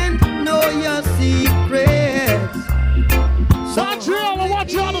friend know your secrets. Montreal, I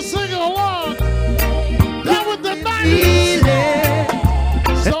want y'all to sing along. Down with the 90s.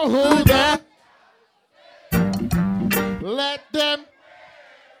 So who that? Let them.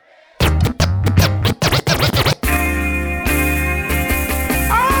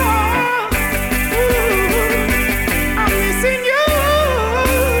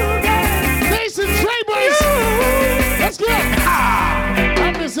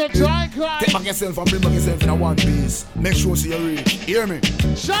 Take back yourself and bring back yourself in a one piece. Make sure you read. Hear me?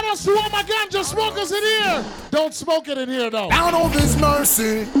 Shout out to all my ganja smokers in here. Don't smoke it in here though. Down on this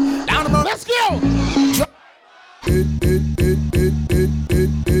mercy. Down on Let's go.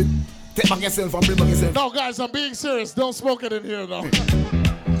 Take back yourself and bring back yourself. No, guys, I'm being serious. Don't smoke it in here though.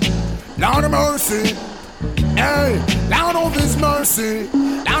 Down on mercy. Hey, down on this mercy.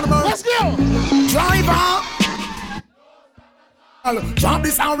 Down on mercy. Let's go. Driver. Drop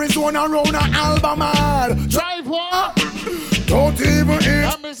this Arizona round an Albemarle. Driver. Don't even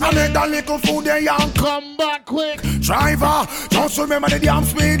eat. I make that little food there and come back quick. Driver, just remember the damn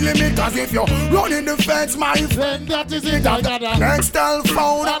speed limit. Cause if you're running the fence, my friend, that is it. Next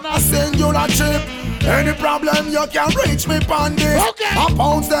telephone and I send you a chip. Any problem you can reach me on this. Okay. I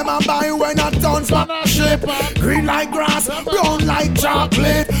pounds them and buy when I tons on a ship. Green like grass, brown like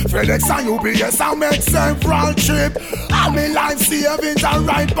chocolate. FedEx and UPS I make several trip. All me life savings are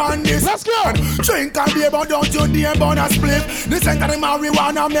right on this. Let's go. Drink and beer but don't you dare burn a split. This ain't the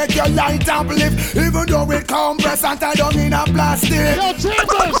marijuana make your light uplift. Even though it compress and tie down in a plastic. Yo,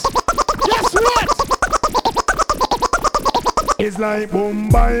 Chambers, guess what? It's like boom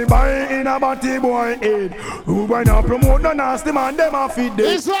bye bye in a body boy head. Who when I promote the nasty man, them a feed them.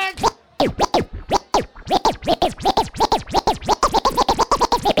 It's like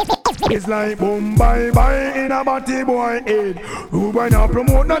It's like boom bye bye in a batty boy head. Who boy now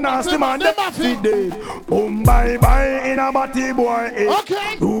promote no nasty man, them a fit dead. Boom bye bye in a batty boy head.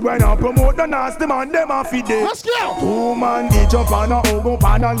 Okay. Who boy now promote no nasty man, them a fit dead. Let's go. Two man each up and a hug up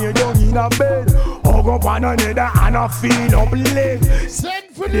and a lay down in a bed. Hug up and a nether and a feel up leg.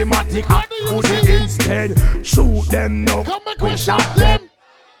 Send for the matic put it instead. Shoot them now, we shot them.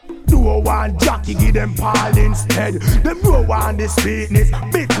 Do one jockey, give them Paul instead. Them no want the sweetness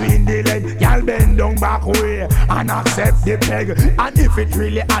between the leg. Y'all bend down back way and accept the peg. And if it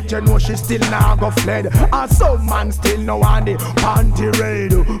really at you know she still now go fled. And some man still no want the panty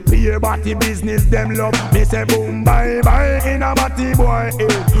raid. Pay body business them love. Me say boom bye bye in a body boy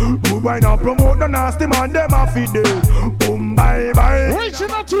head. Who boy now promote the nasty man them a feed it. Boom bye bye.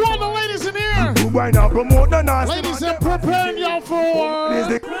 Reaching out to all the ladies in here. Who boy now promote the nasty ladies and preparing y'all for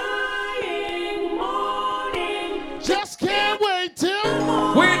just can't wait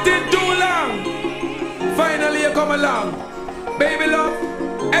till. Waiting too long. Finally you come along. Baby love,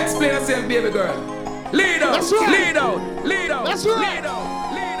 explain yourself, baby girl. Lead out, that's right. Lead out, lead out. That's right. Lead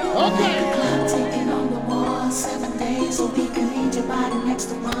out, lead out. Okay. Taking on the wall 7 days a week. I need your body next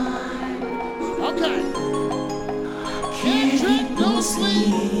to mine. Okay. Can't drink, no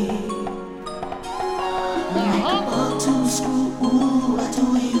sleep. Up to school, ooh, I do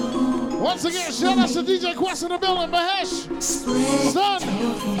you. Once again, shout out to DJ Quest in the building, Mahesh. Son.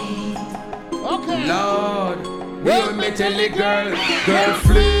 Okay. Lord, you me tell the girl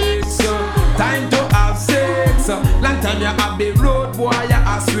flex. Time to have sex. Long time you have the road boy, you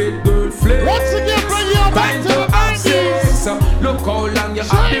a sweet girl flex. Once again, bring you back time to have sex. Look how long you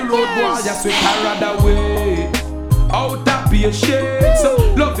have the road boy, you sweet her rather way. Out of patience,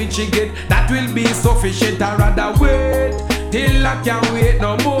 loving she get, that will be sufficient. I rather wait till I can't wait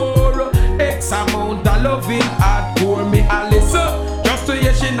no more. X amount of loving hardcore me a listen. Just to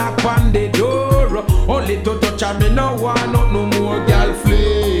hear she knock on the door. Only to touch her, me no want no more girl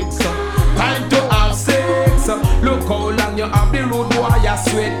flex. Time to have sex. Look how long you have the road boy, you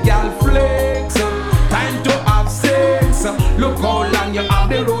sweet girl flex. Time to have sex. Look how long you have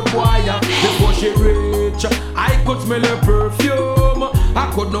the road boy before she reach. I could smell her perfume.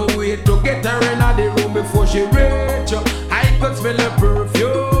 I could not wait to get her in the room before she reach. I could smell her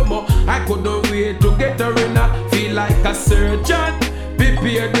perfume. I could not wait to get her in. Feel like a surgeon.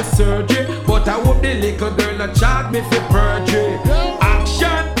 Prepare the surgery, but I hope the little girl not charge me for perjury.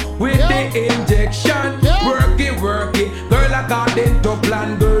 Action with the injection. Work it, girl according to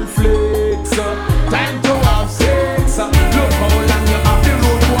plan, girl flex. Time to have sex. Look how long you have the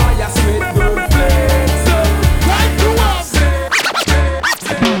road, boy, you sweet girl flex. Time to have sex.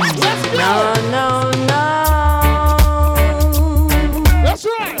 No. That's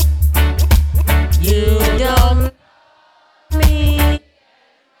right. You don't me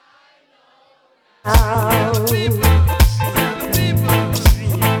out.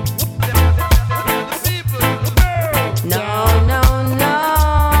 No.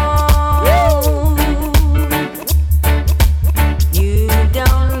 You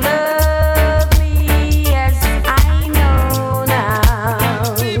don't love me as I know now.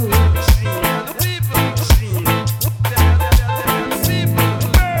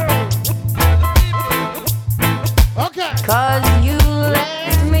 Okay. 'Cause you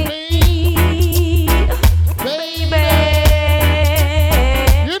left me, baby.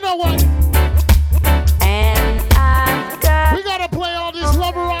 You know what? And I've got. We gotta play all these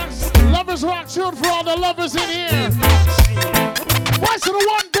lovers rock tune for all the lovers in here. Voice of the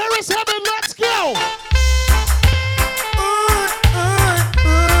one, there is heaven. Let's go.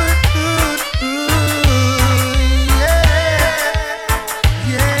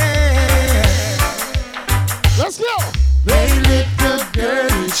 Let's go. Hey, little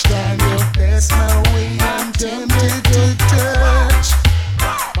girl, each time you pass my way, I'm tempted to touch.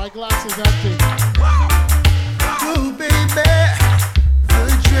 My glass is empty. Oh, baby, the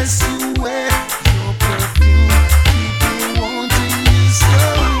dress you wear, your perfume, keep me wanting you so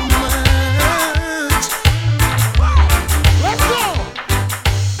much. Let's go.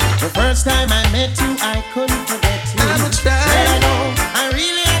 The first time I met you, I couldn't forget you. I would try. But I know I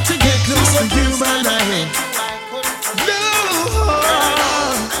really had to get close to you by my hand.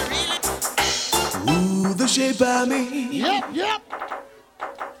 Ooh, the shape of me. Yep.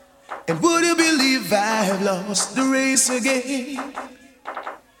 And would you believe I've lost the race again?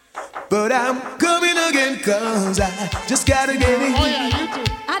 But I'm coming again, 'cause I just gotta get in. Oh yeah, you too.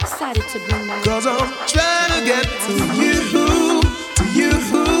 I decided to bring my 'Cause I'm trying to get to you, to you,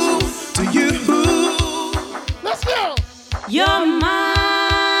 to you. Let's go. You're mine,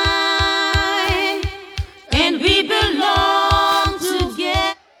 and we belong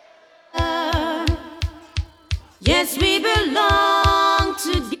together.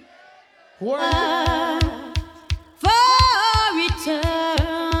 For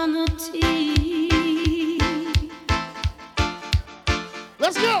eternity.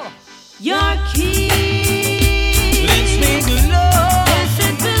 Let's go. Your key. Let's make love. Yes,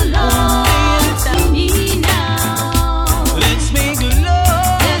 it belongs to me now. Let's make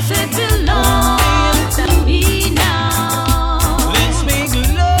love. Yes, it belongs to me now. Let's make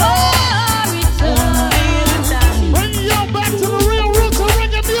love. For eternity. Bring you back to the real roots of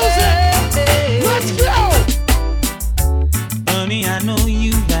reggae music. Let's go. Honey, I know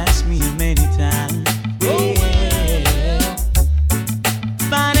you've asked me many times.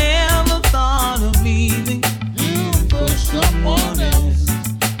 If I never thought of leaving you for someone else,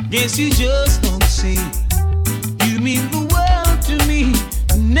 guess you just don't see. You mean the world to me.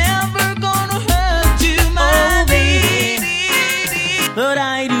 Never gonna hurt you, my baby. But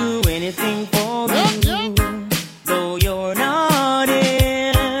I do anything for you, though you're not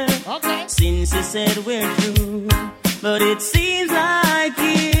here. Since you said we're through, but it seems like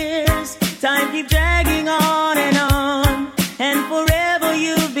years. Time keep dragging on, and forever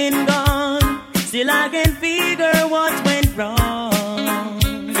you've been gone. Still I can figure what went wrong.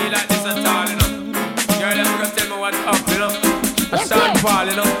 Feel like this at all, you know. Girl, them gonna tell me what's up, you know. I start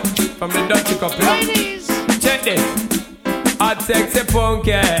falling, you know, from the dirty cup, you know. Check this. Hot sexy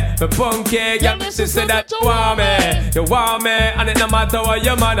punky, the punky girl, she say that you want me, and it no matter what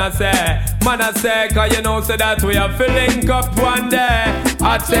your man say, cause you know so that we are filling up one day.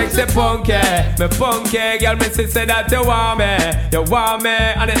 Hot sexy punky, me punky girl, me she say that you want me,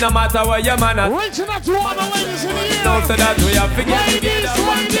 and it no matter what your man say. Reaching out to all the ladies in the air. Know so that we are figuring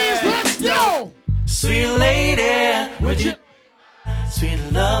Ladies, let's go. Sweet lady, would you sweet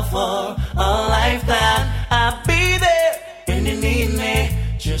love for a lifetime? I'll be there when you need me.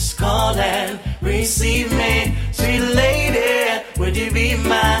 Just call and receive me. Sweet lady, would you be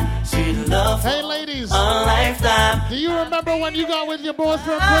my sweet love for Hey ladies, a lifetime? do you remember when you got with your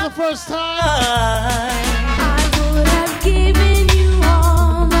boyfriend for the first time? I would have given you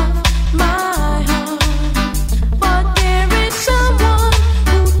all of my heart, but there is someone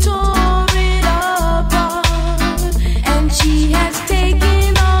who tore it apart, and she has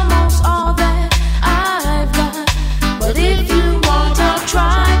taken almost all that I've got. But if you want, I'll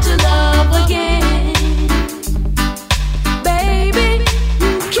try to love again. Baby,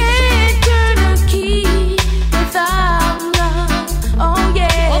 you can't turn a key without love. Oh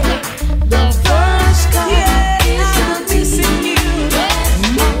yeah. The first cut is the missing you.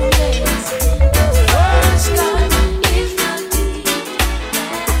 First cut is the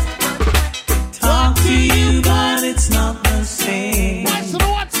Talk to you, but it's not the same Rise to the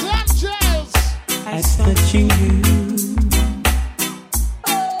WhatsApp jazz. as touching you.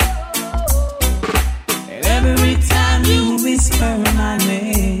 And every time you whisper my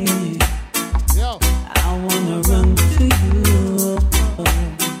name, Yo, I wanna run to you.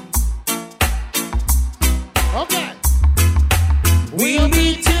 okay. We'll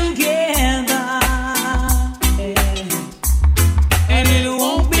be together, and it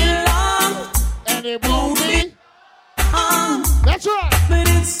won't be long, And it won't be. That's right. but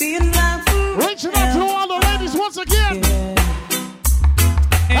it seems like Reaching out to all the ladies once again.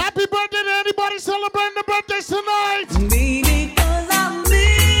 Happy birthday to anybody celebrating the birthdays tonight. Baby, 'cause I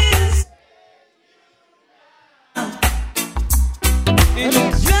miss. And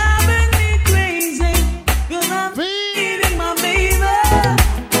it's driving me crazy, 'cause I'm feeling my baby.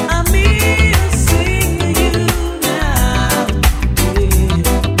 I miss seeing you now.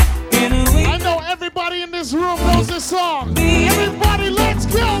 In a way, I know everybody in this room knows this song. Everybody, let's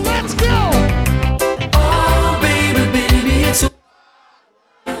go, let's go. oh baby, baby, it's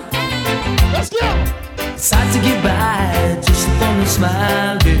Let's go. it's hard to get by just upon a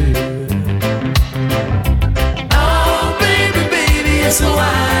smile, girl. Oh, baby, baby, it's a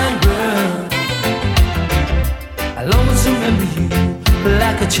wine, girl. I'll always remember you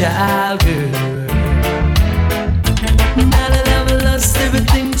like a child, girl. Now that I've lost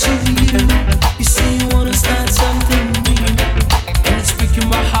everything to you, you say you wanna start something new, and it's breaking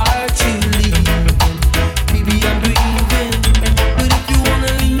my heart to leave. Baby, I'm grieving, but if you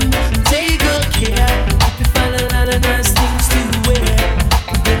wanna leave, take good care. You find a lot of nice things to wear,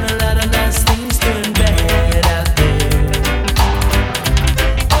 but then a lot of nice things turn bad out there.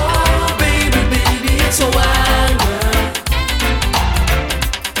 Oh, baby, it's a wild world.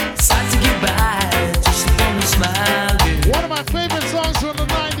 It's hard to get by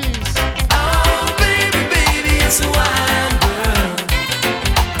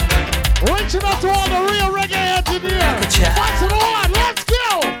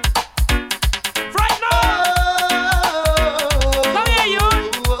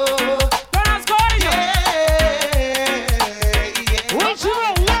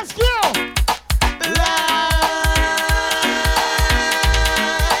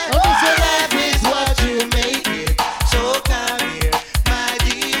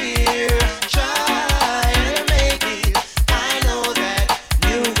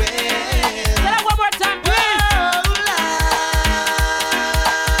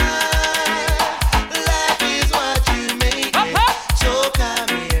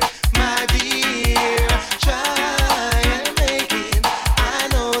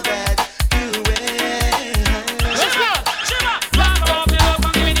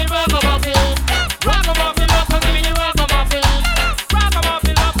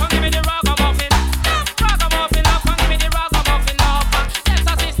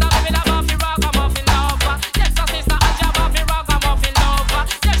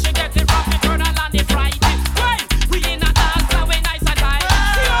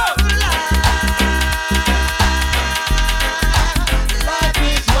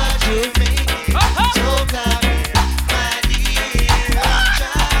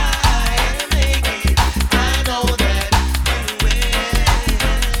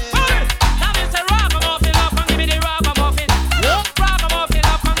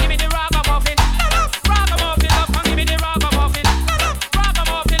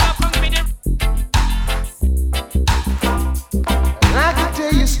I could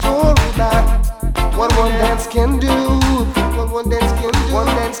tell you a story about what one dance can do. What one dance can do. One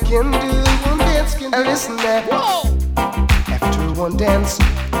dance can do. One dance can do. And listen that. After one dance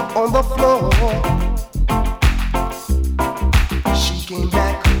on the floor, she came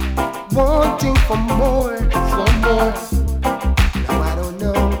back wanting for more, for more. Now I don't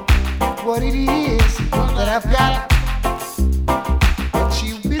know what it is that I've got, but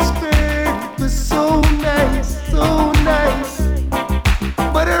she whispered it was so nice, so nice.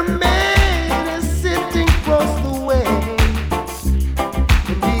 But her man is sitting across the way,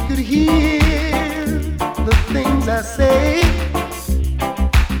 and he could hear the things I say.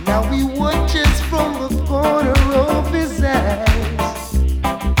 Now we watches from the corner of his eyes.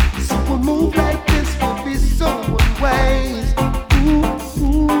 So a move like this would be so unwise. Ooh,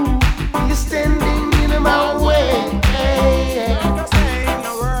 ooh, you're standing in my way.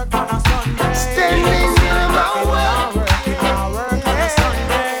 Standing in my way.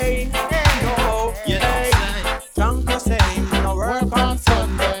 Junker say, no work on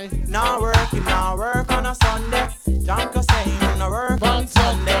Sunday. No work on a Sunday. Junker say, no work on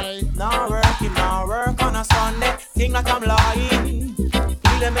Sunday. No work on a Sunday. Think that I'm lying.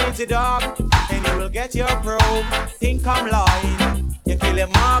 Kill a mangy dog, and you will get your probe. Think I'm lying. You kill a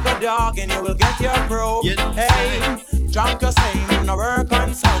maga dog, and you will get your probe. Hey, Junker say, no work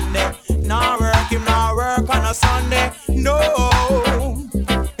on Sunday. No work on a Sunday. No,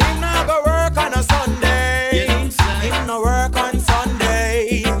 him not go work on a Sunday. Him no work on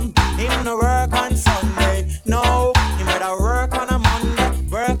Sunday. Him no work on Sunday. No, he better work on a Monday,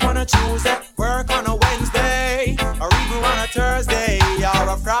 work on a Tuesday, work on a Wednesday, or even on a Thursday, or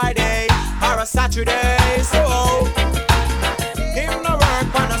a Friday, or a Saturday. So him no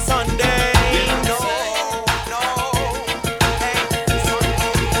work on a Sunday. No, no.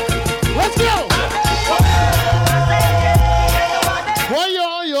 Let's go. Boy, yo.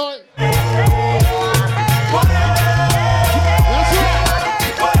 That's it.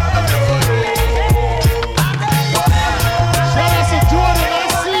 Shout out to Jordan, I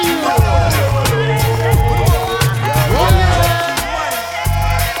see you.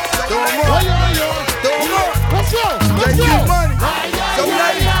 Let's go. Let's go. Money. So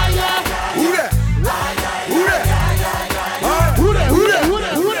lady, who that? Who that? Who that?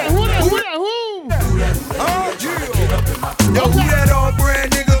 Yo, who that old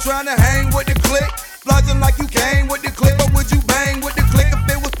brand nigga tryna hang with the click? Flossing like you came with the click, or would you bang with the click if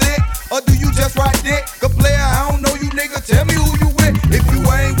it was thick? Or do you just ride dick? Good player, I don't know you nigga, tell me who you with. If you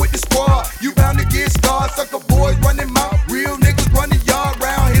ain't with the squad, you bound to get scarred. Sucker boys running mouth, real niggas running yard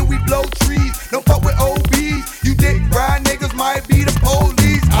round here we blow trees. Don't fuck with OBs, you dick ride niggas might be the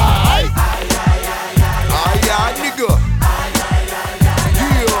police. Aight, nigga.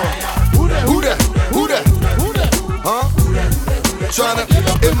 Yeah. Who that? Huh? Tryna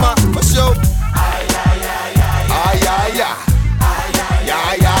in my show.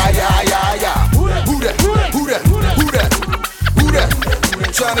 Who that?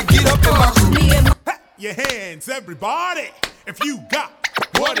 Tryna get up in my your hands, everybody, if you got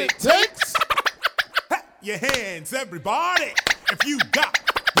what it takes. Your hands, everybody, if you got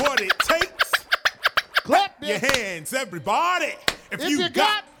what it takes. Clap your hands, everybody, if you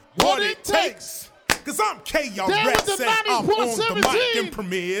got what it takes. Cause I'm KRS and I'm on the mic and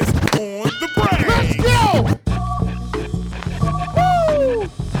premieres on the brain. Let's go! Woo!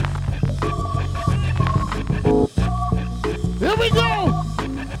 Here we go!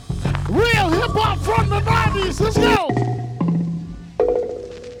 Real hip-hop from the 90s. Let's go!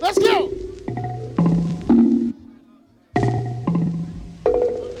 Let's go!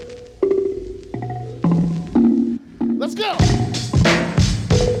 Let's go!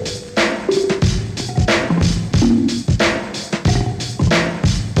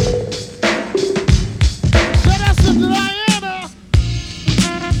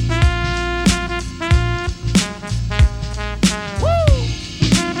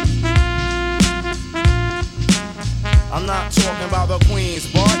 I'm not talking about the queens,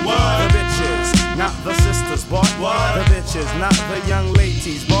 boy. The bitches, not the sisters, boy. The bitches, not the young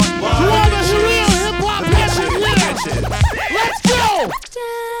ladies, boy. The bitches. Let's go!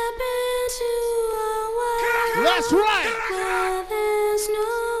 That's right!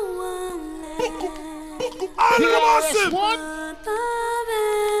 KRS-One.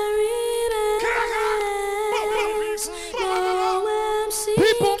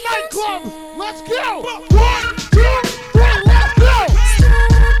 People nightclub, let's go! 1, 2, 3, let's go!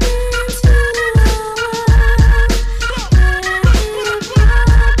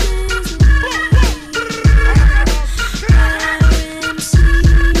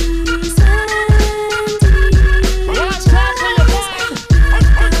 Last time for your mind.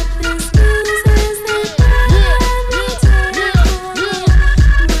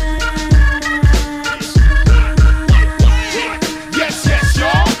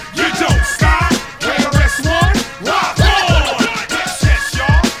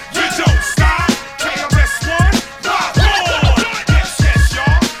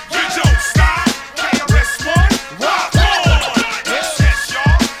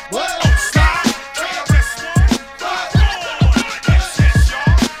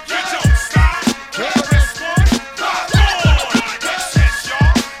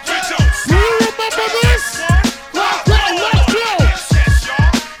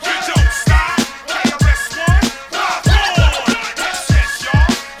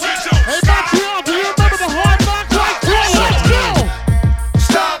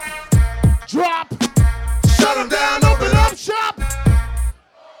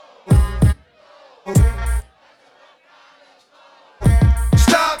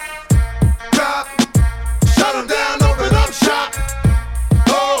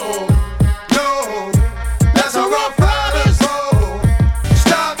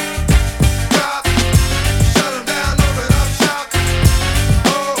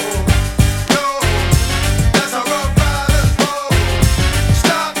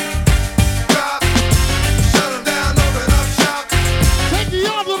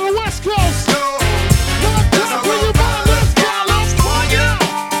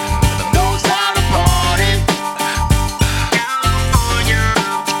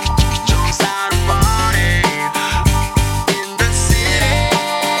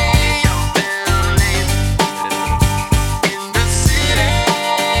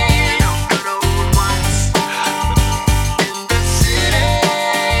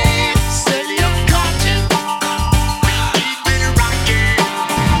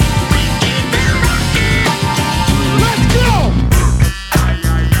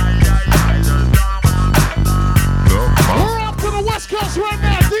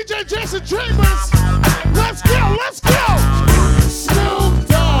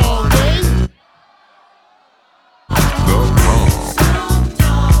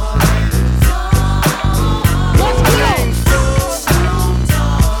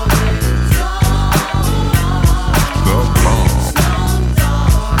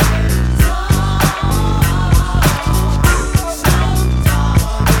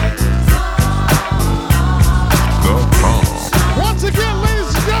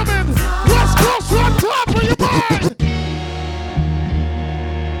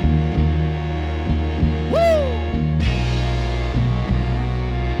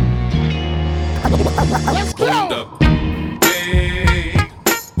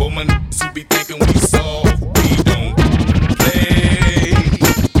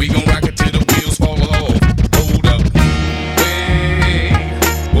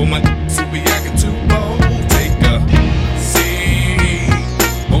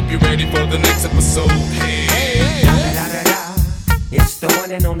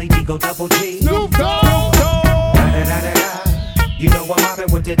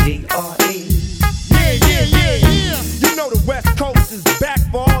 mobbing with the D.R.E. Yeah. You know the West Coast is back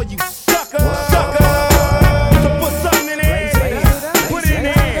for all you suckers. So put something in there. Put it in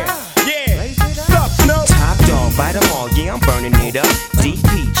there. Yeah. Suck, Snow. Top dog, bite them all, yeah, I'm burning it up.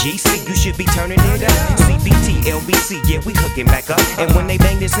 DPGC, you should be turning it up. CBT, LBC, yeah, we hooking back up. And when they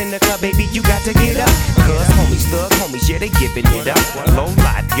bang this in the club, baby, you got to get up. Cause homies, thug homies, yeah, they giving it up. Low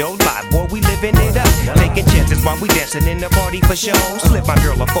life, yo life, boy, we living it up. Taking chances while we dancing in the party for show. Slip my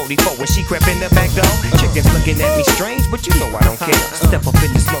girl a 44 when she crept in the back door. Chickens looking at me strange, but you know I don't care. Step up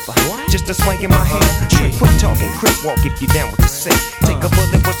in this mother, just a swing in my hair. Trick, quit talking, crip walk if you down with the set. Take a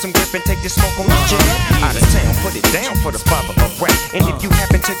bullet with some grip and take the smoke on the jet. Out of town, put it down for the father of rap. And if you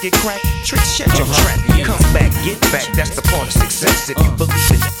happen to get cracked, trick, shut your trap. Come back, get back, that's the part of success. If you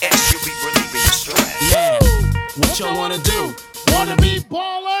believe in the S, you'll be relieving your stress. Yeah, what y'all wanna do? Wanna be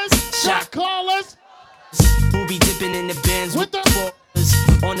ballers, shot callers. Who be dipping in the bins with the ballers?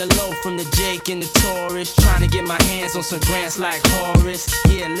 On the low from the Jake and the Taurus. Trying to get my hands on some grants like Horace.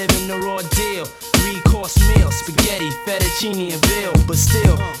 Yeah, living the raw deal. 3-course meal, spaghetti, fettuccine, and veal. But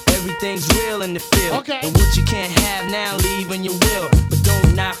still, everything's real in the field. Okay. And what you can't have now, leave when you will. But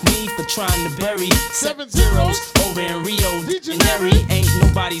don't knock me for trying to bury 7 zeros over in Rio de Janeiro. Ain't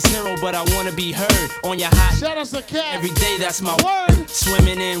nobody's hero, but I wanna be heard on your hot. Shout out to Cat. Every day, that's my word.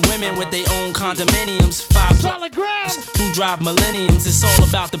 Swimming in women with their own condominiums. 5 solid grams who drive millenniums. It's all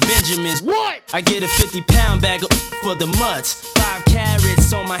about the Benjamins. What? I get a 50-pound bag for the mutts. 5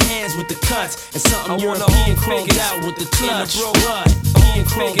 carats on my hands with the cuts. And something European crank it out with the clutch. What? Ian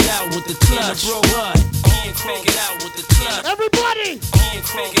crank it out with the clutch. What? Ian crank it out with the clutch. Everybody! Ian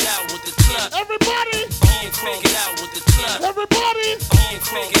crank it out with the clutch. Everybody! Ian crank it out with the clutch. Everybody! Ian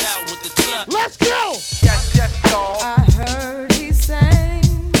crank it out with the clutch. Let's go! Yes, y'all. I heard he sang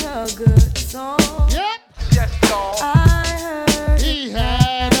a good song. Yep. Yes, y'all. I heard he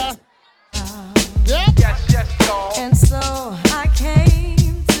had a. Yep. Yes, y'all. And so I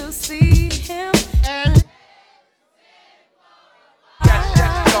came to see him. And yes,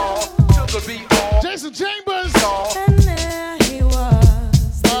 y'all. Sugar be all. Jason Chambers. And there he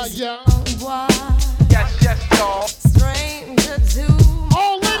was. Yeah. Boy. Yes, y'all. Stranger to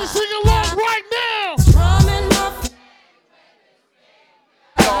all ladies sing along right now. Strumming my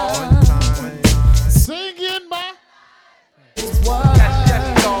singing my yes,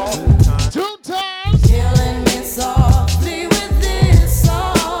 y'all. 2 times. Killing me softly with this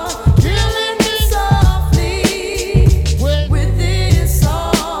song. Killing me softly with this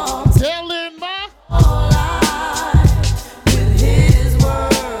song. Telling my whole life with his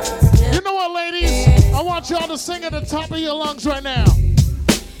words. You know what, ladies? I want y'all to sing at the top of your lungs right now.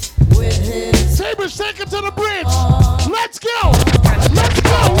 Chambers, take it to the bridge. Let's go. Let's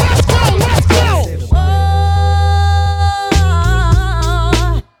go. Let's go. Let's go.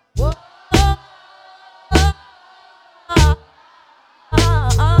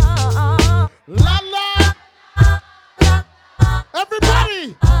 La la.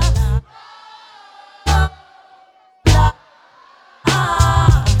 Everybody.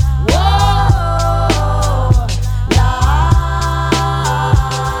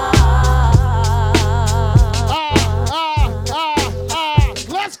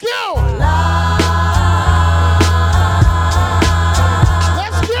 Let's go.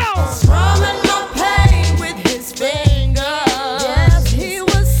 Let's go. Strumming my pain with his fingers. Yes, he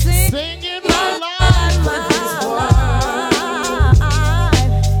was Singing my life. with his words.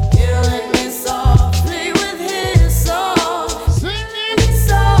 Killing me softly with his song. Singing Me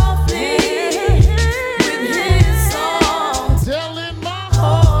softly with his song. telling my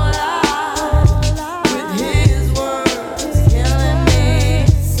Whole life with his words. Killing me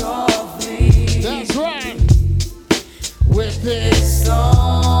softly. That's right. With this song.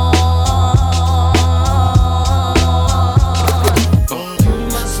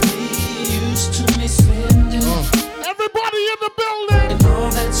 Must be used to me spending everybody in the building. all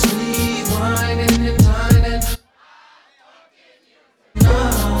that sweet wine and dining.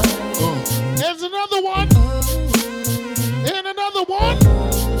 There's another one. And another one.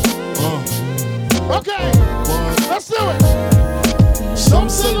 Okay. Let's do it. Some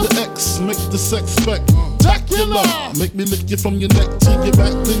say the X make the sex spectacular. Make me lick you from your neck to your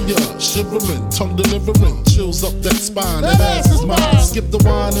back, then you're shivering, tongue delivering, chills up that spine. That ass is mine. Skip the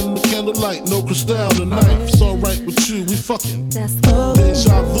wine and the candlelight, no crystal tonight. It's alright with you, we fucking.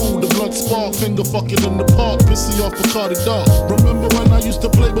 Deja vu, the blood spark, finger fucking in the park, pissy off Bacardi Dark. Remember when I used to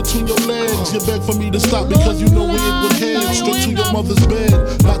play between your legs? you beg for me to stop because you know we ain't with hands. Straight to your mother's bed,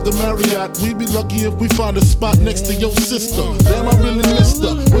 not the Marriott. We'd be lucky if we found a spot next to your sister. Damn, I really missed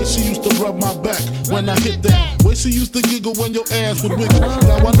her. Way she used to rub my back when I hit that. Way she used to giggle when your ass would wiggle.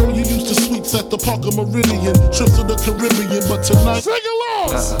 Now I know you used to sweets at the Parker Meridian, trips to the Caribbean, but tonight sing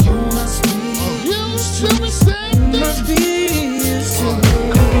along. You must be. You should understand. Must be.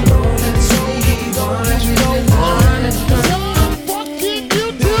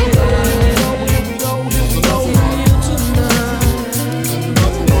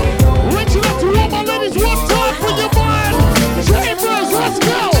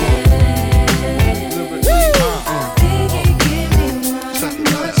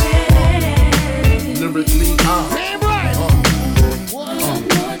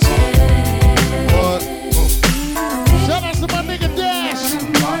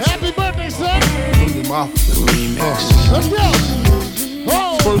 Let's go.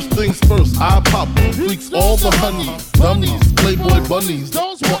 First things first, I pop freaks all the honey, dummies, Playboy bunnies.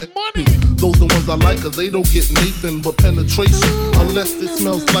 Those want money. Those the ones I like, cause they don't get Nathan but penetration. Unless it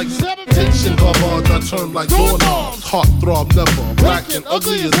smells like sanitation. Garbage, I turn like doorknobs. Heart throb never, black and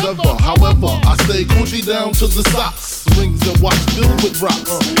ugly as ever. However, I stay Gucci down to the socks. Rings and watch filled with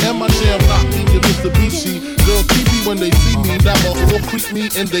rocks. And my jam knocking your Mitsubishi. Girls teepee when they see me. Never will creep me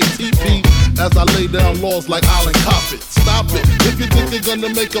and they teepee. As I lay down laws like Island Coppet. Stop it, if you think they're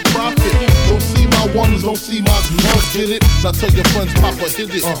gonna make a profit. Don't see my ones, don't see my ones, get it? Now tell your friends Papa hit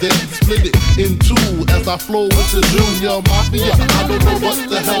it, then split it in two. As I flow with the Junior Mafia. I don't know what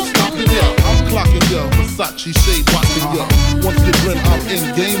the hell's stopping ya. I'm clocking ya, Versace shade watching ya. Once you grin, I'm in,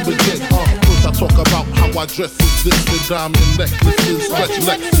 game begin. First I talk about how I dress is this. The diamond necklaces, stretch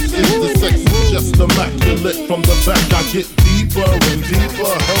Lexus is the sex. Just immaculate from the back, I get deeper and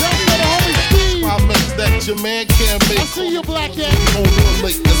deeper. I make that your man can't make. I see you, black ass. On real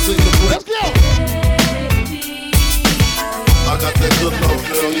late and sing the break. Let's go. I got that good love,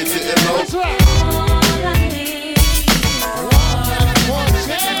 girl. You didn't know. That's right.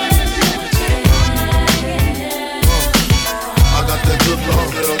 I got that good love,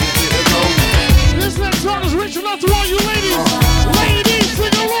 girl. You didn't know. This next song is reaching out to all you ladies. Ladies,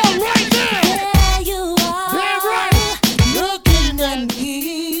 sing along right now. There you are. Damn right. Looking at me.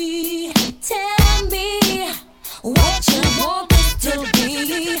 Tell me what you want this to be.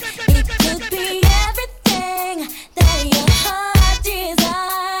 It could be everything that your heart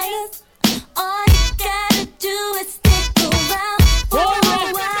desires. All you gotta do is stick around for a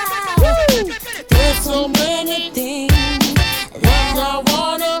while. There's so many things that I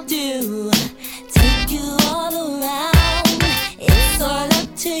wanna do. Take you all around. It's all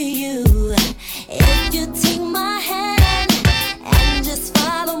up to you. If you take my hand and just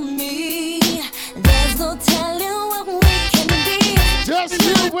follow me, there's no telling what we can be. Just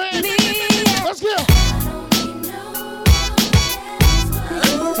you wait. Let's go.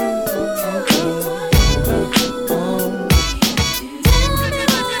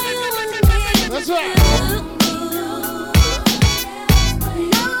 That's right.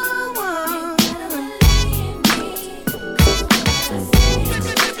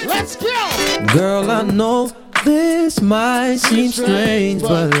 Let's go. Girl, I know this might seem strange,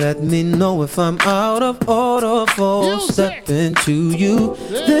 but let me know if I'm out of order for stepping to you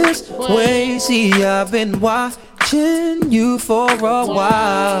this way. See, I've been watching you for a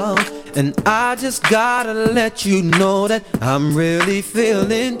while, and I just gotta let you know that I'm really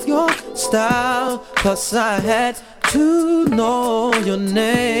feeling your style. Plus I had to know your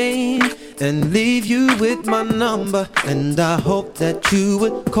name and leave you with my number, and I hope that you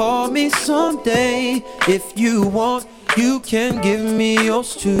would call me someday. If you want, you can give me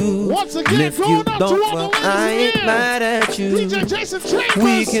yours too. Once again, and if you don't, well, I ain't mad at you. DJ Jason Chambers.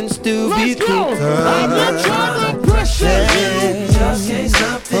 We can still be cool. I'm not trying to pressure you. Just can't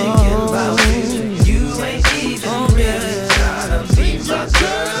stop thinking about you. You ain't even really gotta be my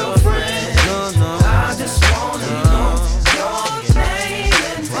girlfriend. I just wanna know your name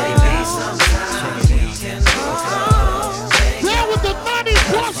and maybe sometime we can go. Down with the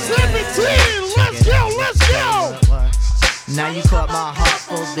 90+17. Let's go, let's go. Now you caught my heart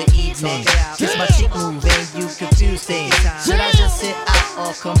for the evening. Just my cheek moving, you confused things. Should I just sit out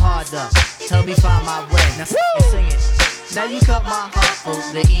or come harder? Tell me find my way. Now sing it. Now you caught my heart for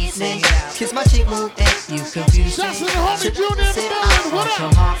the evening. Kiss my cheek move and you confused things. Should I sit out or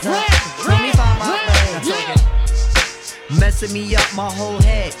come harder? Tell me find my way. Now take it. Messing me up my whole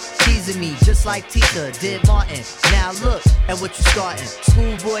head, teasing me just like Tita did Martin. Now look at what you starting.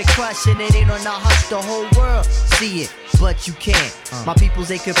 Schoolboy crushing it ain't on the hush, the whole world see it, but you can't. My peoples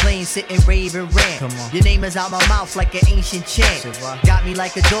they complain, sit and rave and rant. Your name is out my mouth like an ancient chant. Got me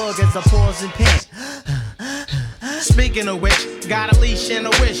like a dog as I pause and pant. Speaking of which, got a leash and a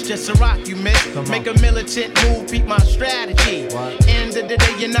wish just to rock you, miss. Make a militant move, beat my strategy. End of the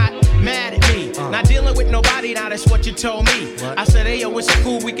day, you're not mad at me. Not dealing with nobody, now that's what you told me. I said, hey, yo, it's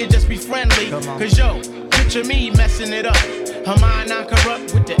cool, we can just be friendly. Cause yo, picture me messing it up. Her mind not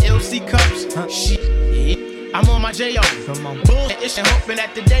corrupt with the LC cups. Shit. I'm on my J.O. Bullshit and hoping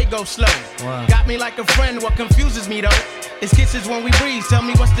that the day goes slow. Got me like a friend, what confuses me though is kisses when we breathe. Tell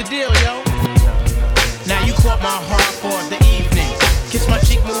me what's the deal, yo. Now you caught my heart for the evening. Kiss my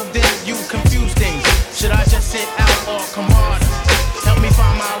cheek, moved in, you confused things. Should I just sit out or come harder? Help me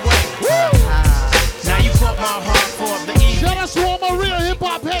find my way. Now you caught my heart for the evening. Shout out to all my real hip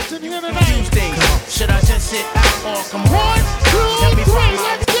hop heads in here tonight. Confused things. Should I just sit out or come harder? Help me find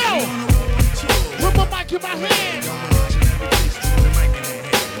my way. Let's go. Put my mic in my hand.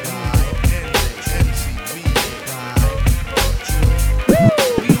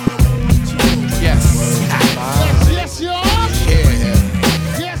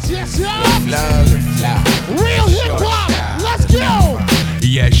 Real hip hop, let's go!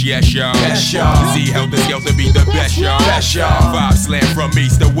 Yes, yes, y'all. Yes, y'all. See how this to be the best, y'all. Best, y'all. Five slam from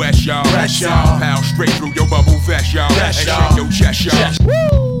east to west, y'all. Best, y'all. Pound straight through your bubble vest, y'all. Best, And y'all. shake your chest, y'all.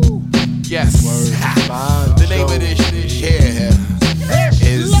 Woo! Yes. The name of this here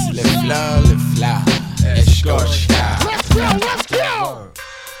is Le Fleur, Escorcha. Let's go, let's go!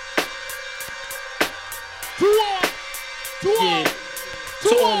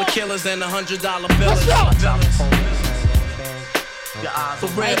 To all the killers and $100 bills. Let's go! For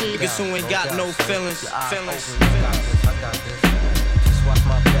real niggas who ain't got no feelings.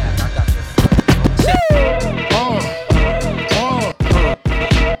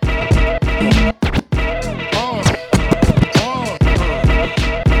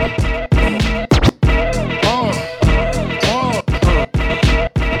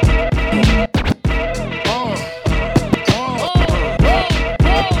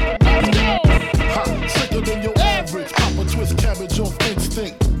 Sicker than your average. Papa twist cabbage off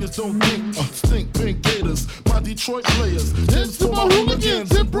instinct. Niggas don't think, stink pink gators. My Detroit players. This for my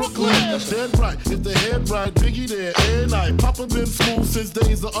hooligans in Brooklyn. That's dead right. If the head right, Biggie there every night. Papa been smooth since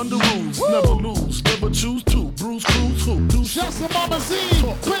days of under rules. Never lose, never choose to. Bruce Cruz who? Do Shouts to Mama Z,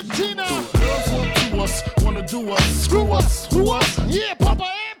 Quintina. Girls want to us, wanna do us. Screw us, who us? Yeah, Papa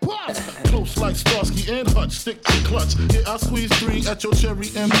and Pop. Close like Starsky and Hutch, stick to clutch. Yeah, I squeeze 3 at your cherry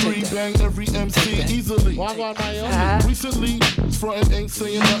M3. Bang every MC easily. Recently, frontin' ain't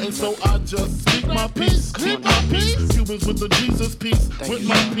saying nothing, so I just speak my peace. Speak my peace. Cubans with the Jesus peace. With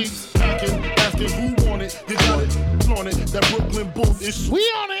my peace. Packing, asking who want it. You got it, flaunt it. That Brooklyn boom is We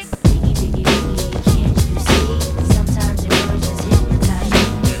on it.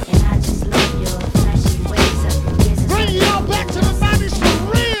 Bring y'all back to the 90s for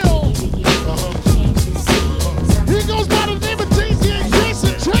real. He goes by the name of Jay-Z and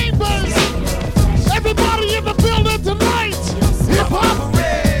Jason Chambers. Everybody in the building tonight. Hip hop.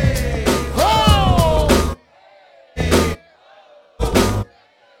 Oh.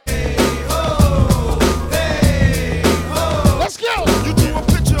 Let's go. You drew a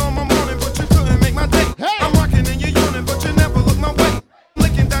picture on my morning, but you couldn't make my day. Hey. I'm rocking and you're yawning, but you never look my way.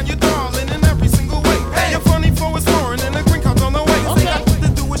 Licking down your darling in every single way. You're funny for it's foreign and the green card's on the way. Okay. Say nothing to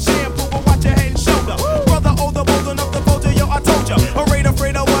do with shampoo, but watch your head and shoulder. Brother older, bold enough to fold you, yo, I told ya. Afraid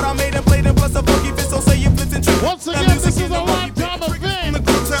of what I made and played and plus a funky fit, so say you flipped and tripped. Once again, this is a lifetime event.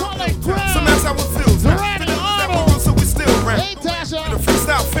 Sonic So Brown. that's how it feels. Durant and Arnold. So we still rap. Hey, Tasha. The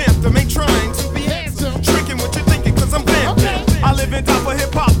freestyle phantom ain't trying to be Handsome. tricking what you're thinking, cause I'm vamping. Okay. I live in top of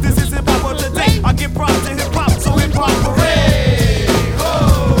hip hop. This is hip hop of today. I give props to hip hop, so hip hop parade.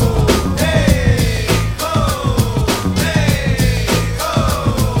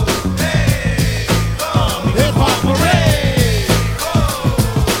 Hip hop parade.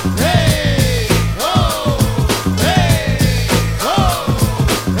 Hey, oh, hey, oh,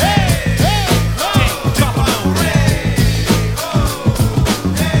 hey, hey, oh.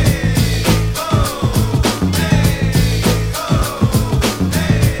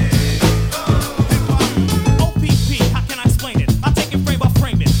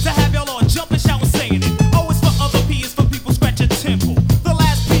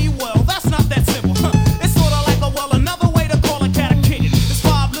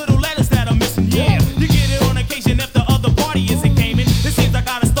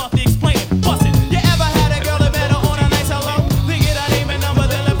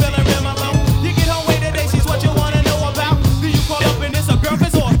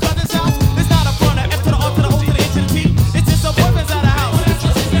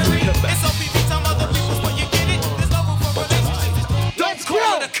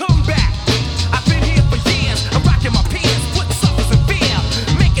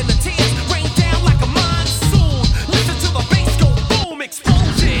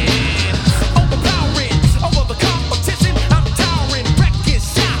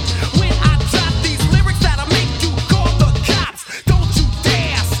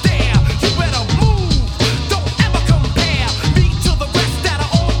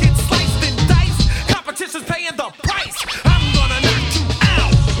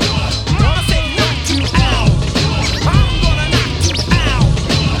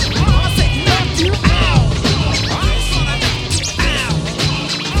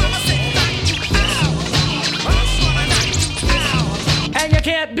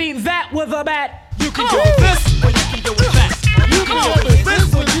 beat that with a bat. You can get with this, or you can get with that. You can get with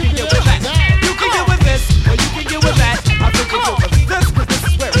this, or you can get with that. You can get with this, or you can get with that. I think you get with this, because this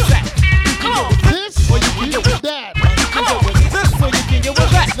is where it's at. You can get with this, or you can get with that. You can get with this, or you can get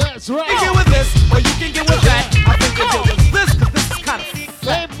with that. That's right. You can get with this, or you can get with that. I think you get with this, because this is kind of.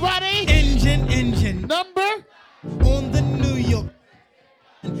 Hey, buddy. Engine. Number? On the New York.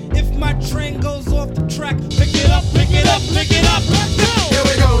 If my train goes off the track, pick it up, pick it up, pick it up. Let's go. Here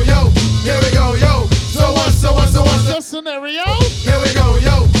we go, yo. Here we go, yo. So what's the scenario? Here we go,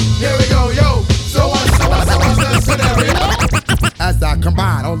 yo. Here we go, yo. So what's the scenario? As I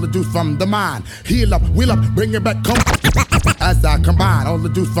combine all the juice from the mind, heal up, wheel up, bring it back, come. As I combine all the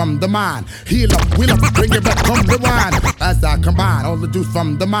juice from the mind, heal up, wheel up, bring it back, come rewind. As I combine all the juice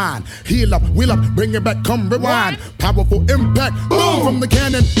from the mind, heal up, wheel up, bring it back, come rewind. Powerful impact, boom from the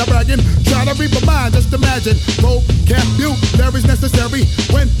cannon. Now bragging, try to read my mind, just imagine. Vocabulary's necessary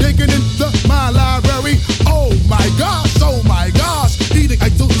when digging into my library. Oh my gosh, eating I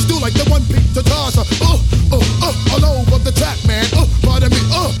do stew like the one pizza toss. All over the track, man. Pardon me,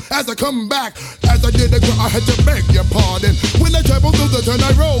 as I come back, as I did I had to beg your pardon. When I travel through the turn,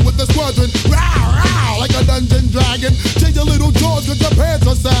 I roll with the squadron. Row, like a dungeon dragon. Change your little jaws cause your pants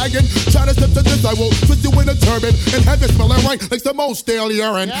are sagging. Try to step to this, I will twist you in a turban and have it smelling right like the most stale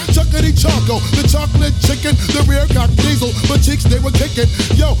urine. Chuckity choco, the chocolate chicken, the rear cock diesel, but cheeks they were kicking.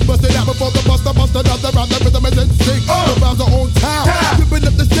 Yo, bust it out before the buster another round, the rhythm is in sync. The rounds are on town, ripping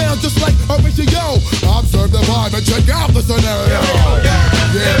up the sound just like a ratio. Observe the vibe and check out the scenario.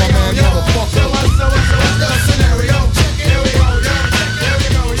 Yeah, my man, motherfucker. What's the scenario? Here we go, yo. Here we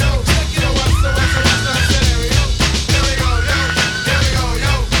go, yo. What's the scenario? Here we go, yo. Here we go,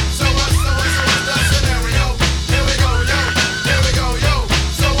 yo. So what's the scenario? Here we go, yo. Here we go, yo.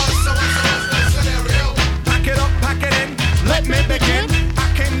 So what's the scenario? Pack it up, pack it in. Let me begin.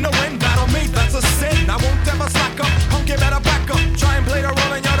 I came to win, battle me, that's a sin. I won't ever slack up, punk, you better back up. Try and play the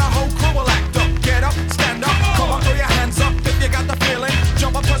role and you're the whole crew will act up. Get up, stand up, come on, throw your hands up if you got the feeling.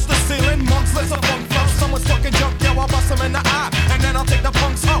 Jump up, touch the ceiling, monks, let's up, funk flow. Someone's fucking jump, yo, I'll bust them in the eye. And then I'll take the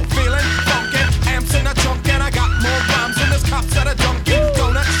punks out, feeling funkin'. Amps in a trunk and I got more rhymes than this cops at a Dunkin'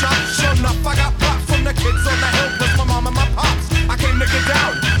 Donut shop. Sure enough, I got props from the kids on the hill, plus my mom and my pops. I came to get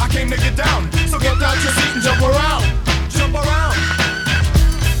down, I came to get down. So get out your seat and jump around. Jump around.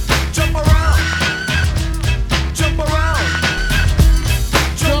 Jump around. Jump around.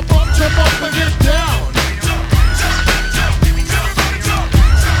 Jump up and get down.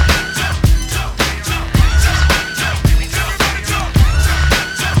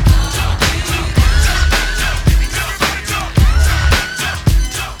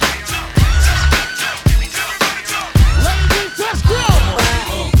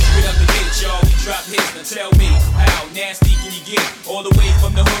 Tell me, how nasty can you get? All the way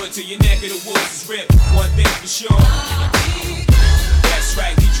from the hood to your neck of the woods is ripped. One thing for sure. That's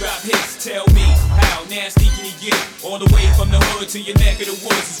right, we drop hits. Tell me, how nasty can you get? All the way from the hood to your neck of the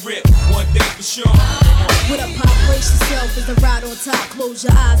woods is ripped. One thing for sure. With a pop, brace yourself as the ride on top. Close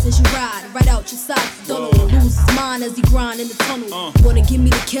your eyes as you ride, right out your socks. Don't lose his mind as he grind in the tunnel. Wanna give me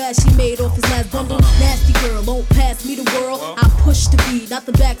the cash he made off his last bundle? Nasty girl, won't pass me the world. I push the beat, not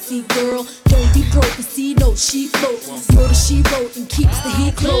the backseat girl. Don't deep throat, cause see, no, she floats. Murder she wrote and keeps the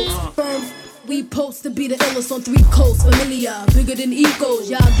heat close. Firm, we post to be the illest on 3 coasts. Familiar, bigger than egos.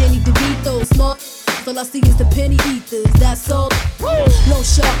 Y'all Danny DeVito, smart. All I see is the penny ethers, that's all. No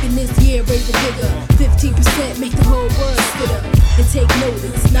shark in this year, raise the bigger. 15% make the whole world spitter. And take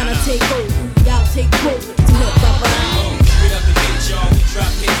notice, now I take over. Y'all take quotas to help Papa. Straight up the gate, y'all, we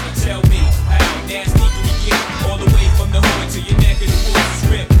drop hits. Now tell me, how nasty can you get? All the way from the hood to your neck of the woods is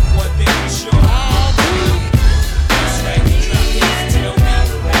ripped. One thing for sure. That's right, we drop hits. Tell me,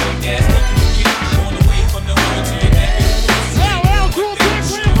 how nasty can you get? All the way from the hood to your neck of the woods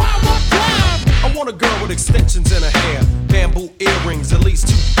is ripped. I want a girl with extensions in her hair, bamboo earrings, at least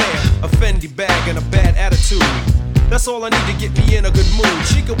 2 pair, a Fendi bag and a bad attitude. That's all I need to get me in a good mood.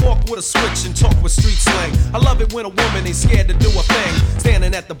 She can walk with a switch and talk with street slang. I love it when a woman ain't scared to do a thing.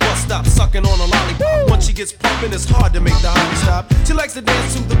 Standing at the bus stop, sucking on a lollipop. Once she gets pumping, it's hard to make the honey stop. She likes to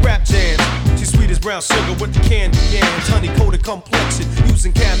dance to the rap jams. She's sweet as brown sugar with the candy yams. Honey-coated complexion,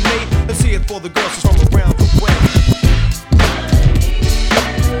 using Cabernet. Let's hear it for the girls from around the way.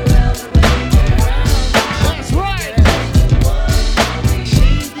 That's right.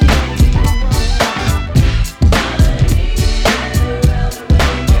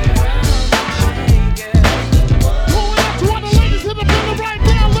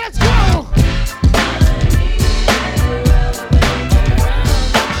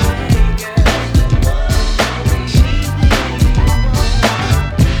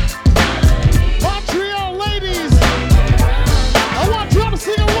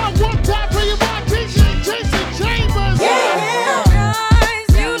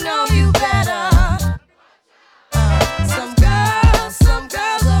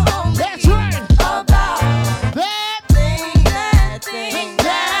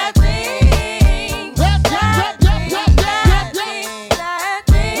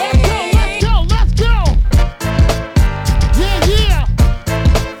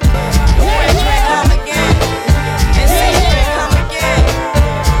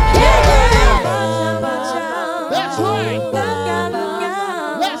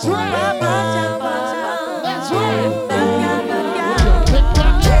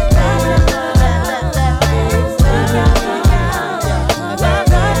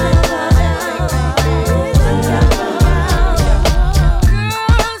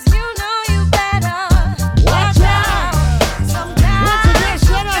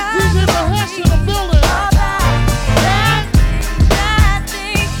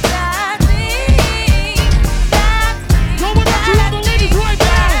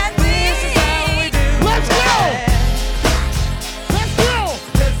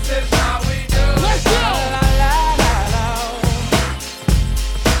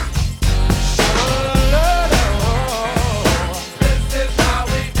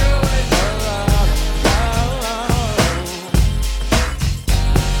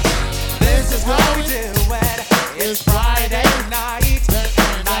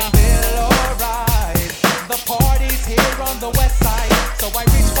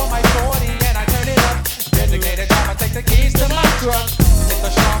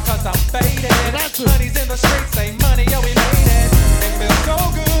 cause I'm faded. Honey's in the streets, say money, yo, we made it. It feels so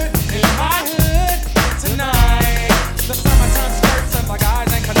good in my hood tonight. The summertime skirts and my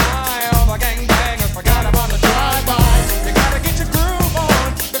guys ain't canine. All the gangbangers forgot about the drive-by. You gotta get your groove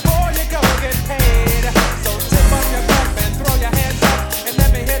on before you go get paid. So tip up your cup and throw your hands up and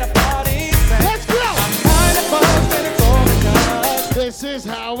let me hit a party. Let's go! I'm kind of buzzed and it's all because this is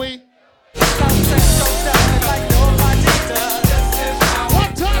how we.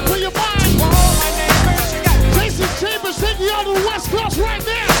 One time for your mind. Jason Chambers taking you out to the West Coast right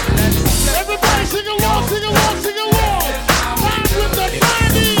now. Everybody sing along, sing along, sing along. Live with the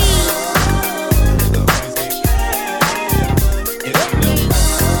 90s.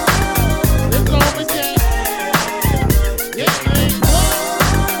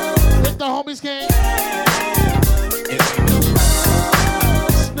 With the homies gang.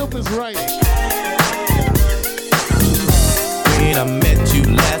 Snoop is right. When I met you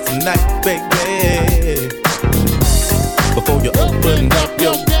last night, baby, before you opened up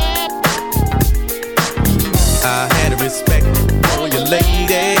your gap, I had a respect for your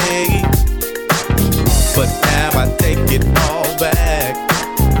lady, but now I take it all back.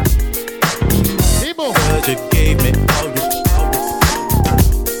 Cause you gave me all your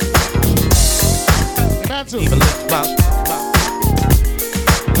even look my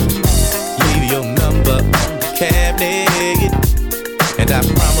leave your number on the cabinet, and I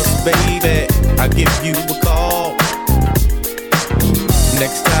promise, baby, I'll give you a call.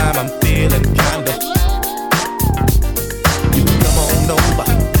 Next time I'm feeling kinda, you can come on over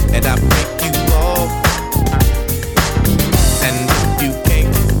and I'll break you off. And if you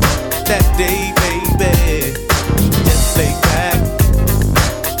can't that day, baby, just lay back.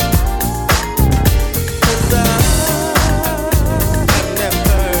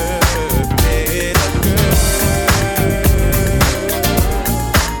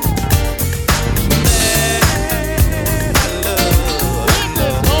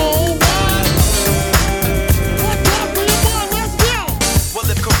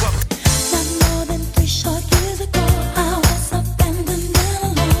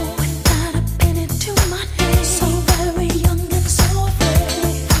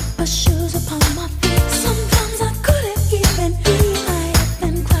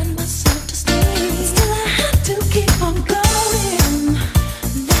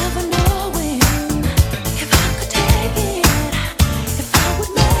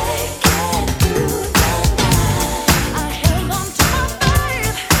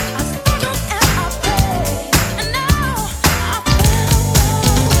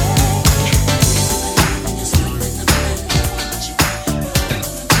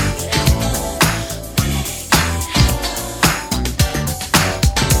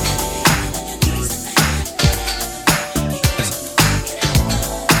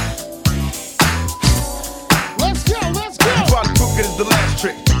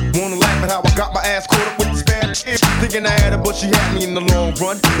 Thinking I had her, but she had me in the long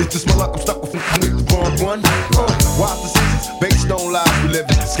run. It's just my luck, I'm stuck with the wrong one. Wise decisions based on lies we live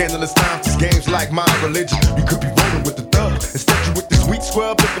in. Scandalous times, these games like my religion. You could be rolling with the thug. Instead you with this weak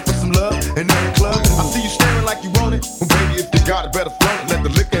scrub looking for some love in the club. I see you staring like you want it. Well, baby, if you got it, better flown it. Let the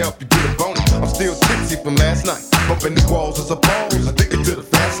liquor help you get a bonus. I'm still tipsy from last night. Bumping the walls as a pose. Addicted to the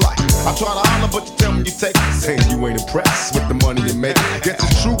fast life. I try to holler, but you tell me you take it. Saying you ain't impressed with the money you make. Guess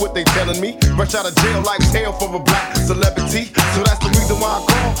it's true what they telling me. Fresh out of jail like hell for a black celebrity. So that's the reason why I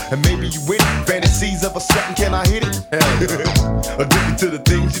call. And maybe you with it. Fantasies of a certain, can I hit it? Hell yeah. Addicted to the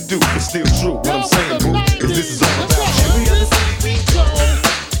things you do. It's still true. What I'm saying, boo, is this is all about you. Every other city we go.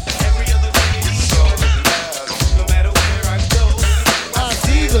 Every other city is so loud. No matter where I go, I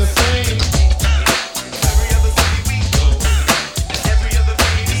see the same. Every other city we go. Every other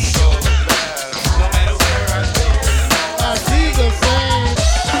city is so loud. No matter where I go, I see the same.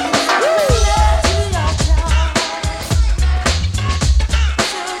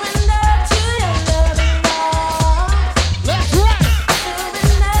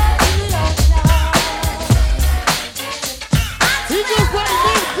 He just went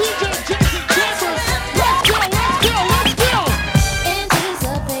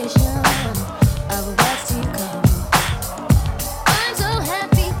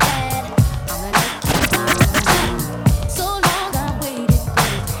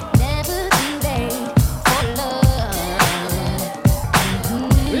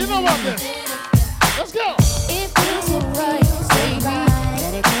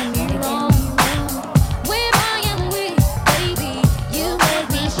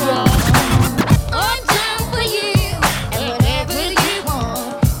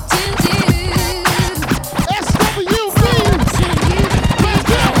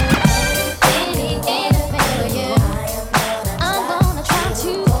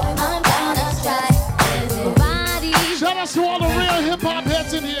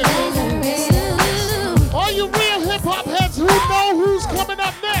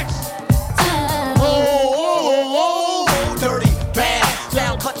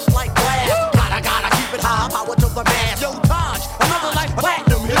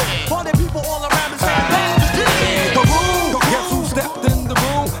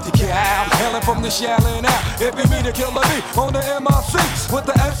I'm the shelling out. If you mean to kill the beat on the MRC with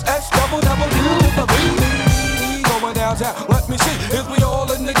the SS double with the beat. Going downtown, let me see if we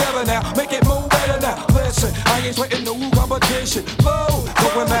all in together now. Make it move better now. Listen, I ain't sweating no competition. Low,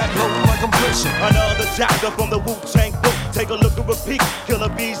 going back low like I'm fishing. Another chapter from the Wu-Tang book. Take a look and repeat. Killer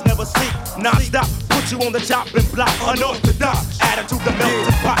bees never sleep. Non-stop, put you on the chopping block. Unorthodox, attitude to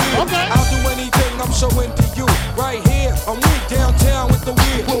melting pot. Okay. I'll do anything I'm showing to you. Right here, I'm weak downtown with the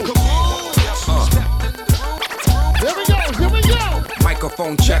wheel. Come on. Here we go, here we go.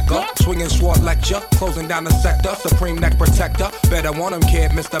 Microphone checker, swinging sword lecture, closing down the sector, supreme neck protector. Better want him,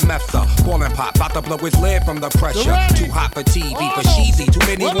 kid, Mr. Mepsa. Ballin' pop, about to blow his lid from the pressure. Too hot for TV, for cheesy. Too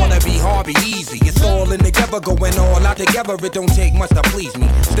many wanna be Harvey Easy. It's all in together, going all out together. It don't take much to please me.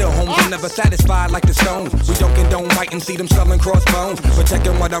 Still, homes are never satisfied like the Stones. We don't condone biting, see them selling crossbones.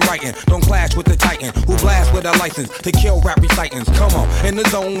 Protecting what I'm writing, don't clash with the Titan who blast with a license to kill rap recitants. Come on, in the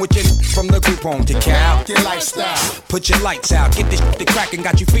zone with your from the group home to Cal. Your lifestyle. Put your lights out, get this shit crackin',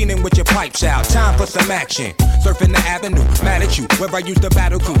 got you feeling with your pipes out. Time for some action. Surfing the avenue, mad at you. Where I used to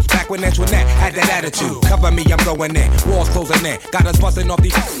battle cruise, back when Antoinette had that attitude. Cover me, I'm going in. Walls closing in. Got us busting off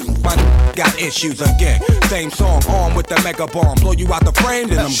these. Got issues again. Same song, armed with the mega bomb. Blow you out the frame,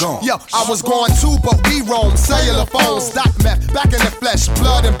 then I'm gone. Yo, I was going too, but we roam. Cellular phones, stock meth, back in the flesh,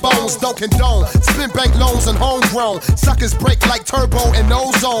 blood and bones, don't condone. Spin bank loans and homegrown. Suckers break like turbo and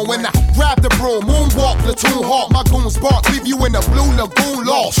ozone. When I grab the broom, moonwalk, platoon hawk, my goons bark, leave you in the blue lagoon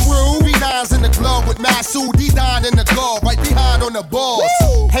lost. B9's in the club with Masood, D9 in the glove, right behind on the balls.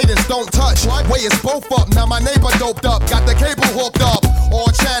 Haters don't touch, way is both up. Now my neighbor doped up, got the cable hooked up. All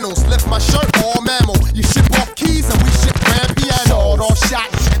channels, lift my shirt, all mammal. You ship off keys and we ship grand piano. Sawed off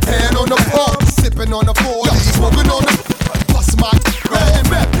shot, hand on the pump, sipping on the 40, smoking on the bust my and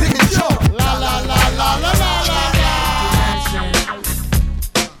rap, digging jump. La la la la la la la.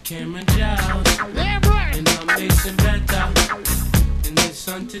 Cameron Giles, and I'm Mason Benta in this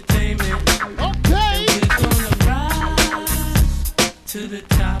entertainment. Okay. And we're gonna rise to the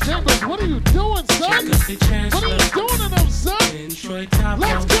top. Chambers, what are you doing, son? What are you doing to them, son?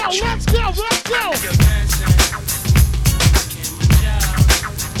 Let's go, let's go, let's go.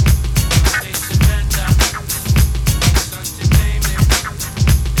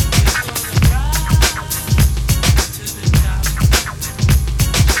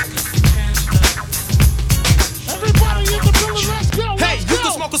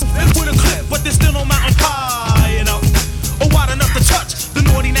 With a clip, but there's still no mountain high enough or wide enough to touch the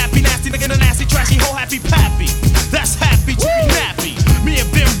naughty, nappy, nasty, nigga, the nasty, trashy, whole happy pappy. That's happy to be nappy. Me and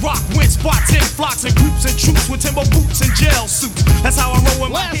Ben Rock went spots in flocks and groups and troops with timber boots and jail suits. That's how I roll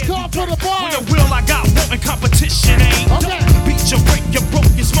with my head. Call for the bar. With the will I got, wanting competition ain't. Okay. Beat you, break you, broke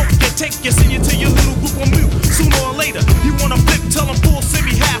you, smoke you, take you, send you to your little group of mute. Sooner or later, you wanna flip, tell them full,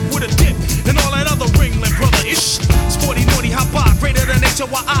 semi half with a dip, and all that other ringling brother ish. Sporty, naughty, hop by, greater than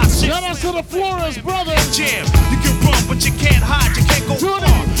HOI shit. Shout out to the Flores brothers. Jam, you can run, but you can't hide, you can't go far.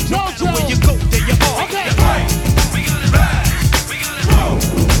 No matter where you go, there you are. Okay. We gotta ride, we gotta roll,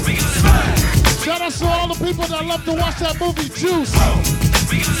 we gotta ride. Shout out to all the people that love to watch that movie Juice.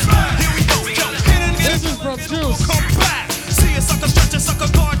 We gotta ride. Here we go, yo, hit it, this is from Juice. Come back, see a sucker stretch, a sucker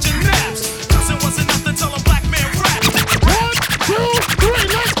guard your naps. Cause it wasn't nothing till a black man rap. 1, 2, 3,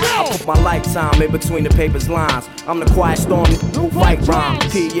 let's go. I put my lifetime in between the paper's lines. I'm the quiet storm who fight rhyme.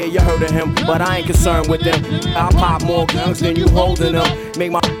 P, yeah, you heard of him, but I ain't concerned with them. I pop more guns than you holding them.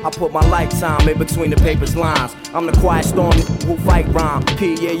 I put my lifetime in between the paper's lines. I'm the quiet storm who fight rhyme.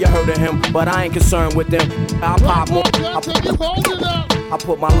 P, yeah, you heard of him, but I ain't concerned with them. I pop more. I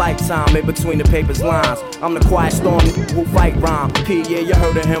put my lifetime in between the paper's lines. I'm the quiet storm who fight rhyme. P, yeah, you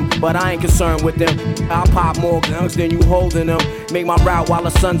heard of him, but I ain't concerned with them. I pop more guns than you holding them. Make my route while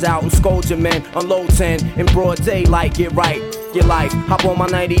the sun's out and scold your men. Unload 10 in broad daylight, get right. Your life, hop on my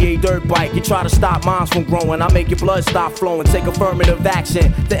 98 dirt bike. You try to stop minds from growing, I make your blood stop flowing. Take affirmative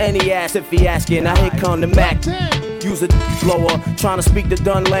action to any ass if he asking. Now here come the Mac. Use a blower, trying to speak the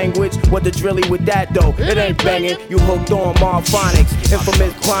done language. What the drilly with that though? It ain't banging. You hooked on Marphonics,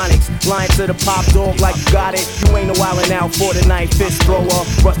 infamous chronics. Lying to the pop dog like you got it. You ain't a wildin' out for the night. Fist thrower,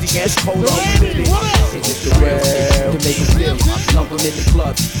 rusty ass cold on it. It's just the real to make it feel. Lump 'em in the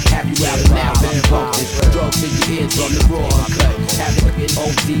club, have you out and now. Drugs in your ears on the raw uncut. Have it in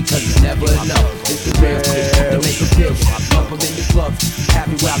OD cause it's never enough. It's the real to make it feel. Lump 'em in the club, have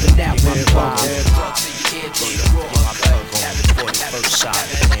you out and now. Drugs in your ears on the raw.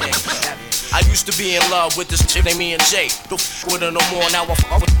 I used to be in love with this chick named me and Jay. Don't f with her no more, now I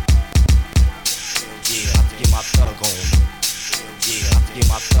fuck with. Yeah, I have to get my thug on. Yeah, I have to get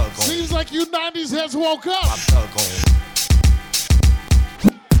my thug on. Seems like you 90s heads woke up. My thug on.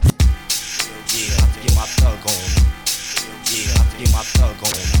 Yeah, I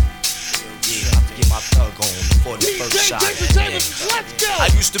shot. Jason Chambers, let's go. I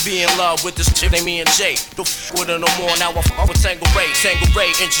used to be in love with this chick named me and Jay. Don't f with her no more, now I f with Tango Ray. Tango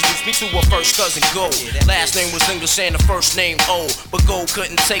Ray introduced me to her first cousin Gold. Last name was English and the first name O. But Gold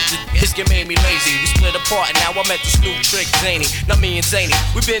couldn't take the biscuit, made me lazy. We split apart and now I met this new trick, Zany. Now me and Zany,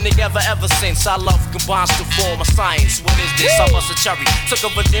 we've been together ever since. Our love combines to form a science. What is this? I bust a cherry. Took her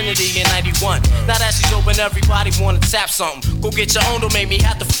virginity in 91. Now that she's open, everybody wanna tap something. Go get your own, don't make me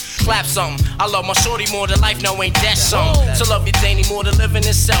have to clap something. I love my shorty more than life, now ain't that something? To love you, Danny, more than living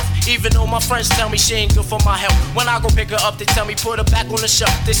itself. Even though my friends tell me she ain't good for my health. When I go pick her up, they tell me put her back on the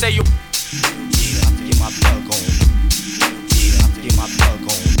shelf. They say you. Yeah, I have to get my plug on. Yeah, I have to get my plug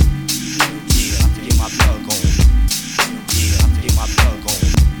on. Yeah, I have to get my plug on. Yeah, I have to get my plug on.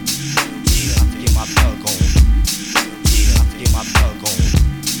 Yeah, I have to get my plug on. Yeah, I have to get my plug on. Yeah, I have to get my plug on.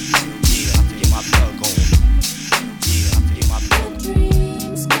 Yeah, I have to get my plug on.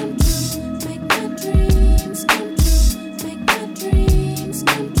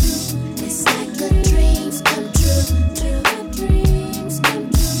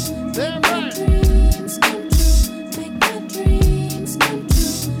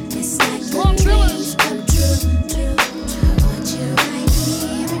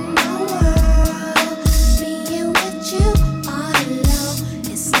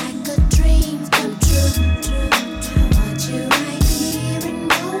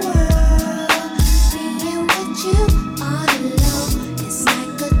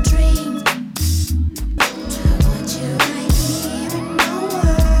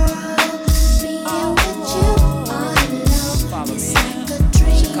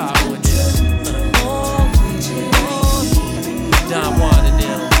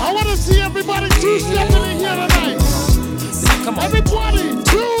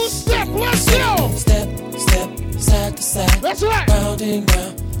 That's right. Round and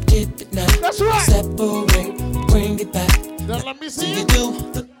round, dip it now. That's right. Separate, bring it back. Now let me see you do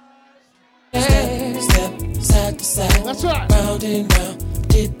the step, side to side. That's right. Round and round,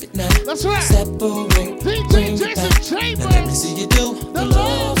 dip it now. That's right. Separate, bring DJ it back. Jason Chambers. Now let me see you do the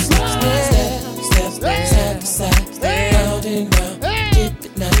love slide. Step, side to side. Round and round, dip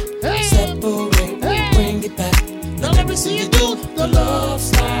it now. Separate, bring it back. Now let me see you do the love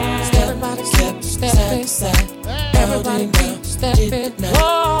slide. Everybody step, side to side. Everybody keep stepping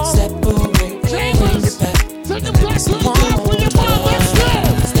now. Separate, bring it back. Take it back to the top with your mom. Let's go.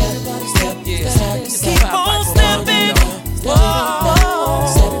 Keep on stepping. Whoa.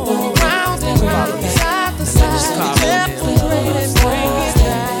 Round and round, side to side. Separate, bring it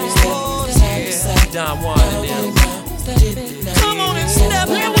back. Don Juan and them. Come on and step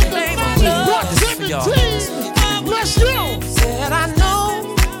in the name of love. This is for y'all. Let's go. Said I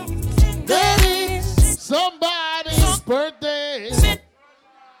know that it's somebody's birthday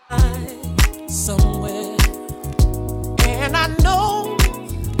somewhere, and I know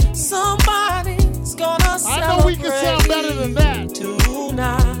somebody's gonna celebrate. I know we can sound better than that.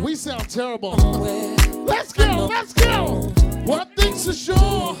 Tonight. We sound terrible. Let's go, let's go. One thing's for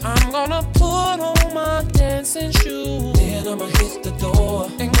sure, I'm gonna put on my dancing shoes. Then I'ma hit the door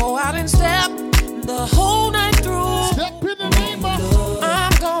and go out and step the whole night through. Step in the name of love.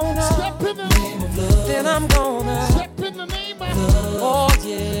 I'm gonna step in the name of love. Then I'm gonna step in the name of love. Oh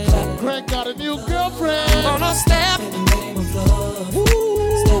yeah. Craig got a new girlfriend. I'm gonna step in the name of love.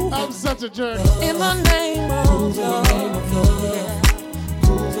 Ooh. I'm such a jerk. In the name of love. Yeah.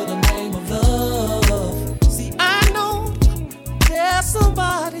 Move in the name of love. See, I know there's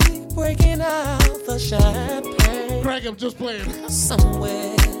somebody breaking out the champagne. Craig, I'm just playing.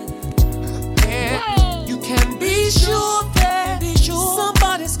 Somewhere. And you can be sure that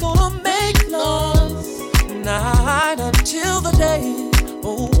somebody's gonna make love night until the day.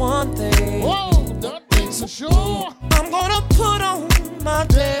 Oh, one thing. Whoa, that thing's for sure. I'm gonna put on my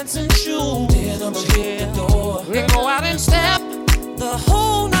dancing shoes. Then I'ma hit the door and go out and step the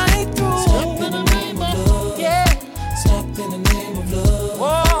whole night through. Step in the name of love. Yeah. Step in the name of love.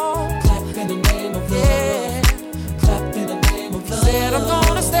 Whoa. Clap in the name of love. Yeah. Clap in the name of love. Said I'm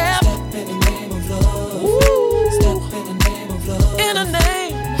gonna step. Step in the name of love. Woo. Step in the name of love. In the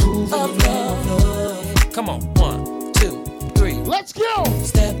name of love. Come on, 1, 2, 3. Let's go.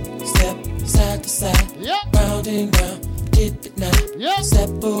 Step, side to side. Yep. Round and round, dip it now. Yep.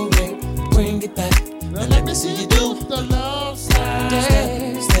 Separate, bring it back. Now let me see you do the love slide.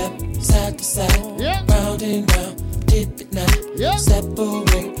 Step, side to side. Yep. Round and round, dip it now. Yep.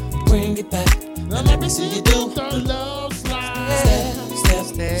 Separate, bring it back. Now let me see you do the love slide. Step,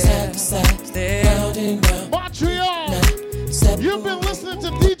 side to side. Round and round. Montreal. Now, you've been listening to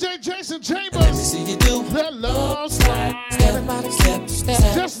DJ Jason Chambers. Let me see you do the love slide.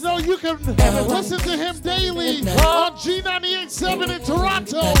 Just know you can listen to him daily on G98.7 in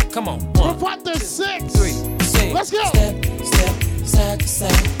Toronto. Come on. From 5 to 6. 3, 6. Let's go. Step, side to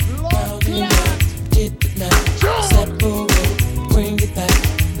side. Round and round. Dip it now. Separate. Bring it back.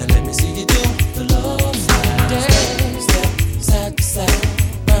 Now let me see you do the love slide. Step, side to side.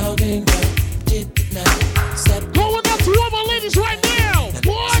 Round and round. Dip it now. Separate. Going up to all my ladies right now.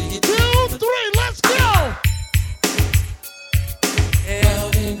 1, 2, 3. Let's go.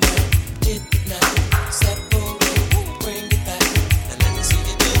 Round and round. Dip it now. Separate. Bring it back. Now let me see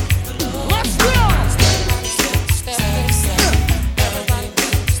you do the love. Let's go. Step, side to side. Everybody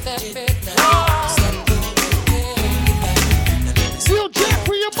step it now. Feel jack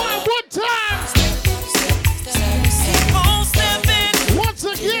for your mind one time. Once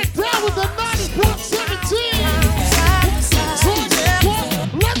again, down with the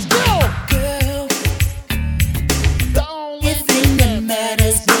 90.17. Let's go. The only thing that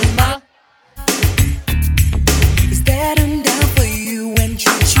matters to my Is that I'm down for you and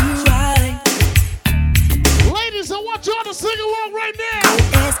treat you right. ladies, I want y'all to sing along right now.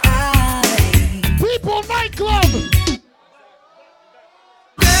 As I People Nightclub.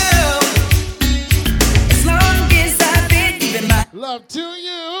 As long as I've been giving my Love to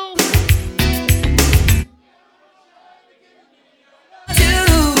you.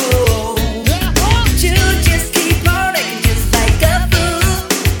 you just keep on acting just like a fool.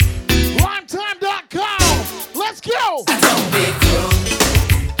 Rhymetime.com. Let's go. Don't be cruel,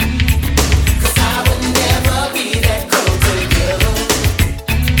 'cause I would never be that cruel to you.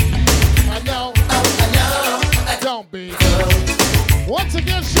 I know. Don't be. Once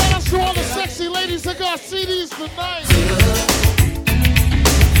again, shout out to all the sexy ladies that got CDs tonight.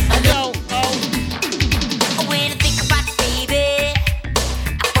 I know. When I think about you, baby,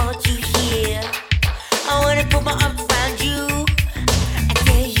 I want you here. I wanna put my arms around you and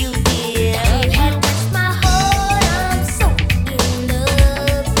tell you dear. You touch my heart, I'm so in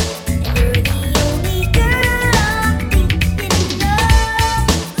love. You're the only girl I'm thinking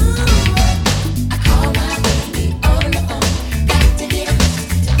of. Ooh, I call my baby on the phone. Got to get a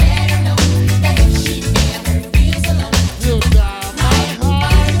message to let her know that if she ever feels alone, You got my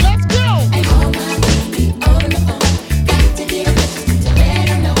heart. Let's go. I call my baby on the phone. Got to get a message to let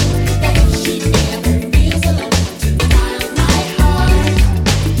her know that if she ever feels alone, to dial my heart.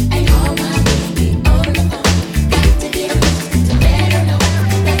 I call my baby on the phone. Got to get a message to let her know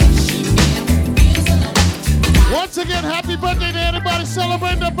that if she ever feels alone, to dial. Once again, happy birthday to anybody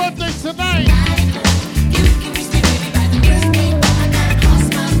celebrating their birthdays tonight.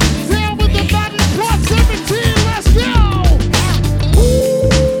 Down with the 90.17. Let's go.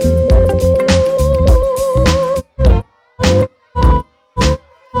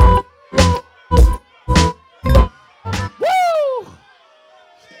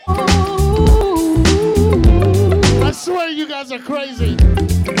 I swear you guys are crazy.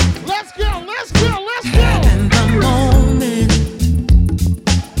 Let's go, let's go, let's go. In the moment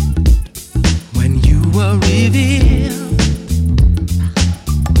when you were revealed,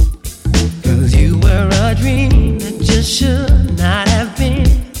 'cause you were a dream that just should not have been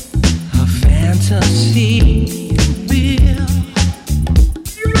a fantasy real.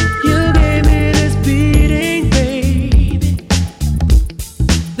 You gave me this beating, baby,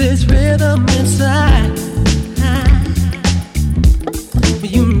 this rhythm inside.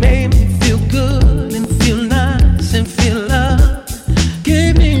 You made me feel good and feel nice and feel love.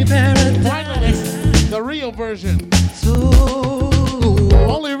 Give me paradise. The real version. So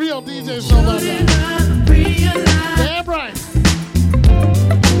Only real DJs know about that. Damn right.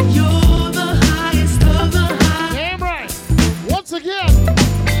 you're the highest of the high. Damn right. Once again,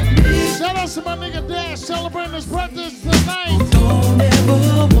 shout out to my nigga Dash celebrating his birthday tonight. Don't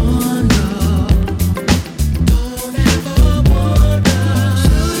ever wonder. Don't ever wonder.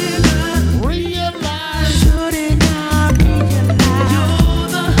 Shouldn't I Realize. Shouldn't I realize you're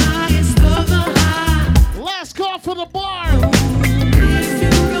the highest of the high? Last call for the bar. If you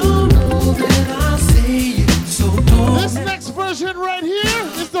don't know, then I'll say it. So don't. This next version right here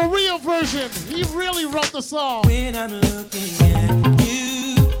is the real version. He really wrote the song. When I'm looking at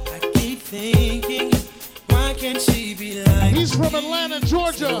you, I keep thinking, why can't she be like He's from Atlanta,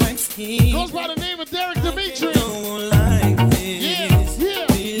 Georgia. me? Goes by the name of Derek Dimitri. No one like this. Yeah, yeah,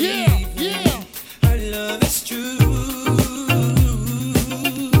 yeah, yeah. Her love is true.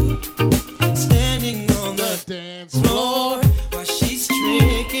 Standing on the dance floor while she's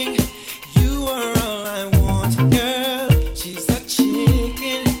tricking. You are all I want, girl. She's a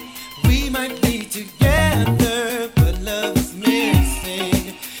chicken. We might be together, but love is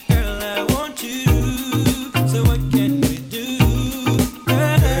missing. Girl, I want you. So what can we do?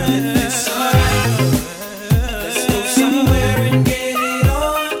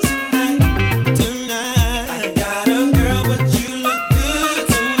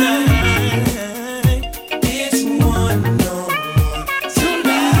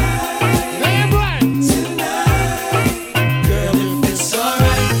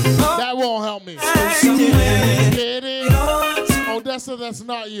 that's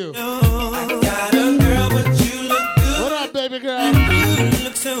not you. I got a girl, but you look good. What up, baby girl? You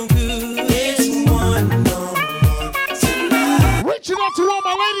look so good. It's one on one tonight. Reaching out to all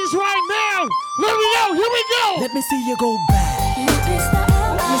my ladies right now. Let me go. Here we go. Let me see you go back.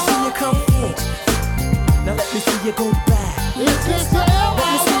 Let me see you come forward. Now let me see you go back. It's just the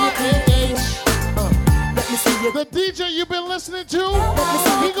Let me see you. The DJ you've been listening to,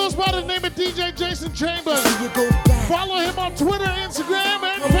 he goes by the name of DJ Jason Chambers. Follow him on Twitter, Instagram,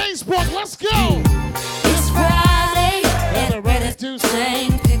 and Facebook. Let's go. It's Friday, and I'm ready to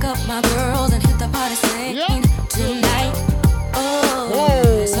sing. Pick up my girls and hit the party scene tonight.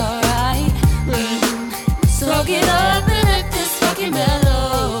 Oh, it's alright. So get up and let this fucking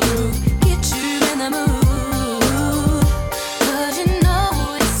mellow groove get you in the mood. 'Cause you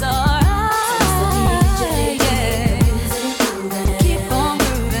know it's alright. Yeah. Keep on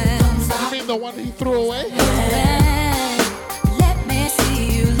moving. I mean the one he threw away. Let me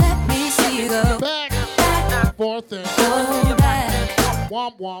see you go back, forth and back.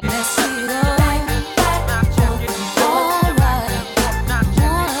 Womp womp. Let's see you go back. All right.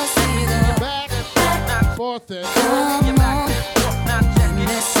 Wanna see you go back, forth and come on.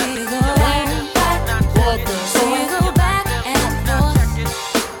 Let's see you go back, forth and see you go back and forth.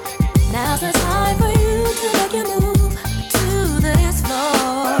 Now's the time for you to make your move to the dance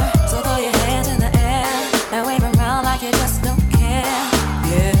floor. So throw your hands in the air and wave around like you just don't care.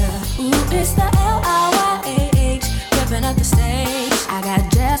 Yeah. Ooh, it's the LIYH ripping up the stage. I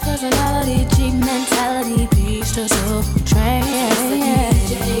got jazz personality, G mentality, peace to soul train.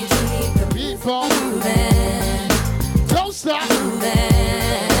 The beat phone. Moving. Don't stop. Moving.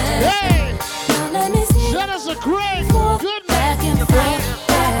 Hey. Now let me see. Shout out to Craig. Good Back and forth.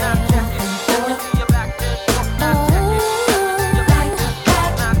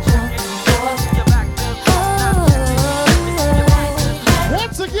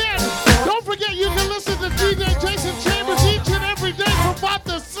 Once again, don't forget you can listen to DJ Jason Chambers each and every day from 5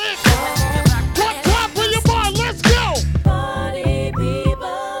 to 6. One time for your boy, let's go. Party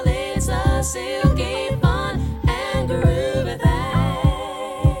people, it's a silky fun and groovy thing.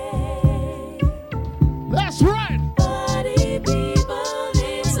 That's right. Party people,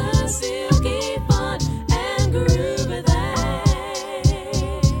 it's a silky fun and groovy thing.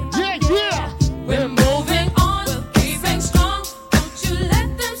 Yeah, yeah. We're moving on, keeping strong. Don't you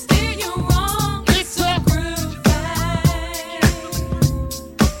let them steer you wrong. It's a groove thing.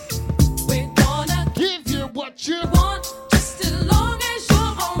 We're gonna give you what you want, just as long as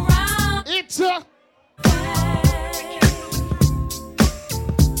you're around. It's a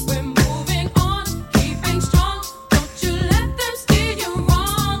We're moving on, keeping strong. Don't you let them steer you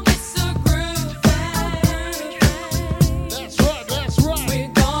wrong. It's a groove thing. That's right, that's right.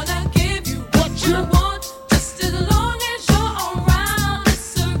 We're gonna give you what you want, just as long as you're around.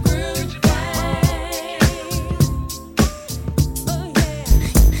 It's a groove thing.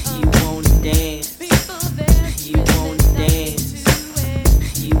 You wanna dance. You wanna dance.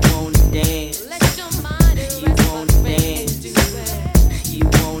 You wanna dance. Let your mind You wanna dance. You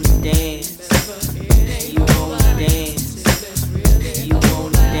wanna dance. You wanna dance. You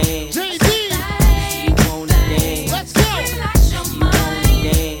wanna dance. JD. You wanna dance. Let's go. relax your You wanna mind.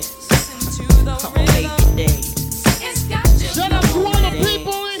 dance. Listen to the Come make rhythm. it dance. It's got you. Shout out to all the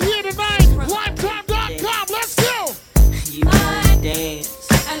people in here tonight. Lifetime.com. Let's go. You wanna dance.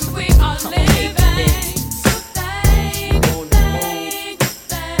 And we are living. So thank you.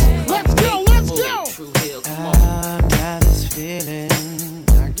 Let's go, let's go. True Hill, come on. I've got this feeling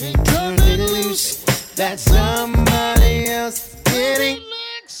I can't turn it loose. That somebody else is getting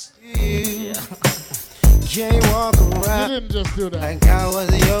you. Can't walk You around didn't just do that. like I was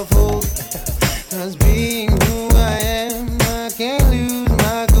your fool. 'Cause being who I am, I can't lose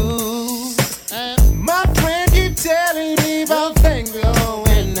my cool. My friend keep telling me about things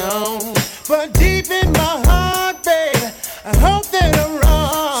going on, but deep in my heart, baby, I hope that I'm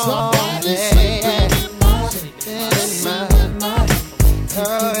wrong. Somebody Yeah. sleeping in my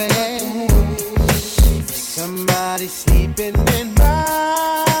Oh, yeah. Somebody sleeping in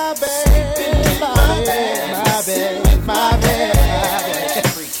my bed, my bed.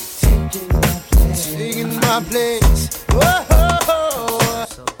 Taking my place. Whoa.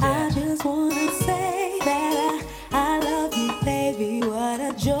 I just wanna say that I love you, baby. What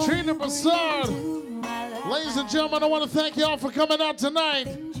a joy. Trina Broussard. Ladies and gentlemen, I want to thank y'all for coming out tonight.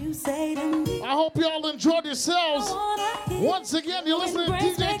 I hope y'all enjoyed yourselves. Once again, you're listening to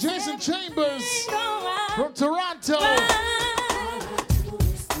DJ Jason Chambers from Toronto.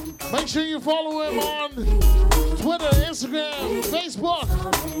 Make sure you follow him on Twitter, Instagram, Facebook.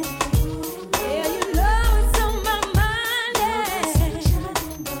 Yeah, you know it's on my mind, yeah.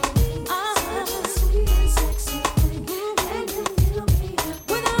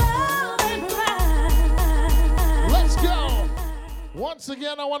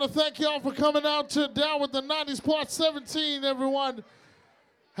 again, I want to thank y'all for coming out to Down with the 90s Part 17, everyone.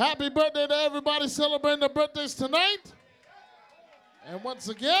 Happy birthday to everybody celebrating their birthdays tonight. And once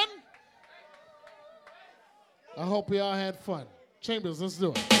again, I hope we all had fun. Chambers, let's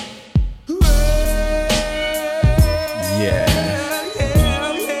do it. Yeah.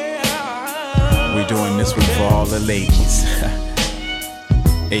 We're doing this one for all the ladies.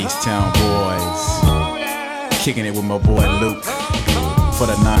 H-Town boys. Kicking it with my boy Luke. For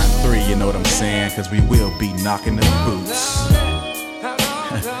the 9-3, you know what I'm saying? Cause we will be knocking the boots.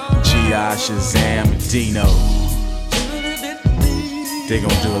 G.I. Shazam and Dino. They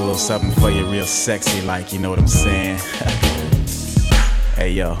gonna do a little something for you real sexy like, you know what I'm saying?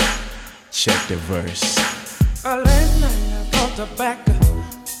 Hey yo, check the verse. Last night I thought back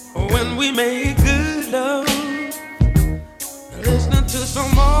when we made good love, listening to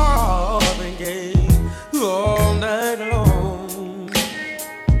some Marvin Gaye all night long.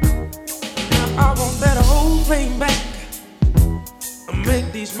 Now I want that whole thing back,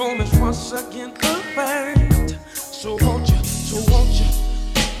 make these moments once again a fact. So won't you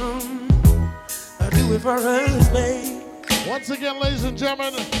do it for us, babe? Once again, ladies and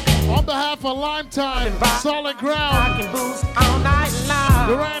gentlemen, on behalf of Lime Time, Solid Ground,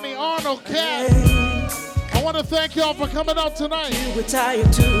 Durante, Arnold, Cat, I want to thank y'all for coming out tonight. We're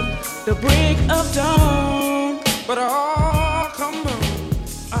tired to the break of dawn, but come on,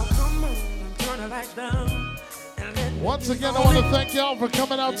 turn the lights down. Once again, I want to thank y'all for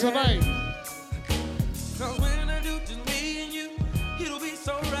coming out tonight. Cause when I do just me and you, it'll be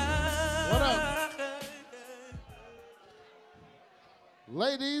so right. What up?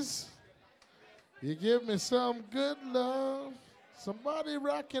 Ladies, you give me some good love. Somebody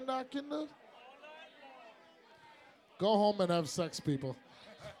rockin', knockin' the. Go home and have sex, people.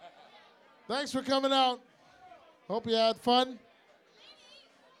 Thanks for coming out. Hope you had fun.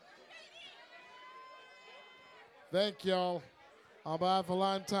 Thank y'all. On behalf of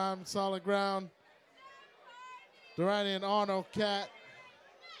Lime Time, Solid Ground, Durante and Arnold, Cat.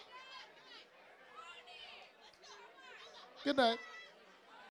 Good night.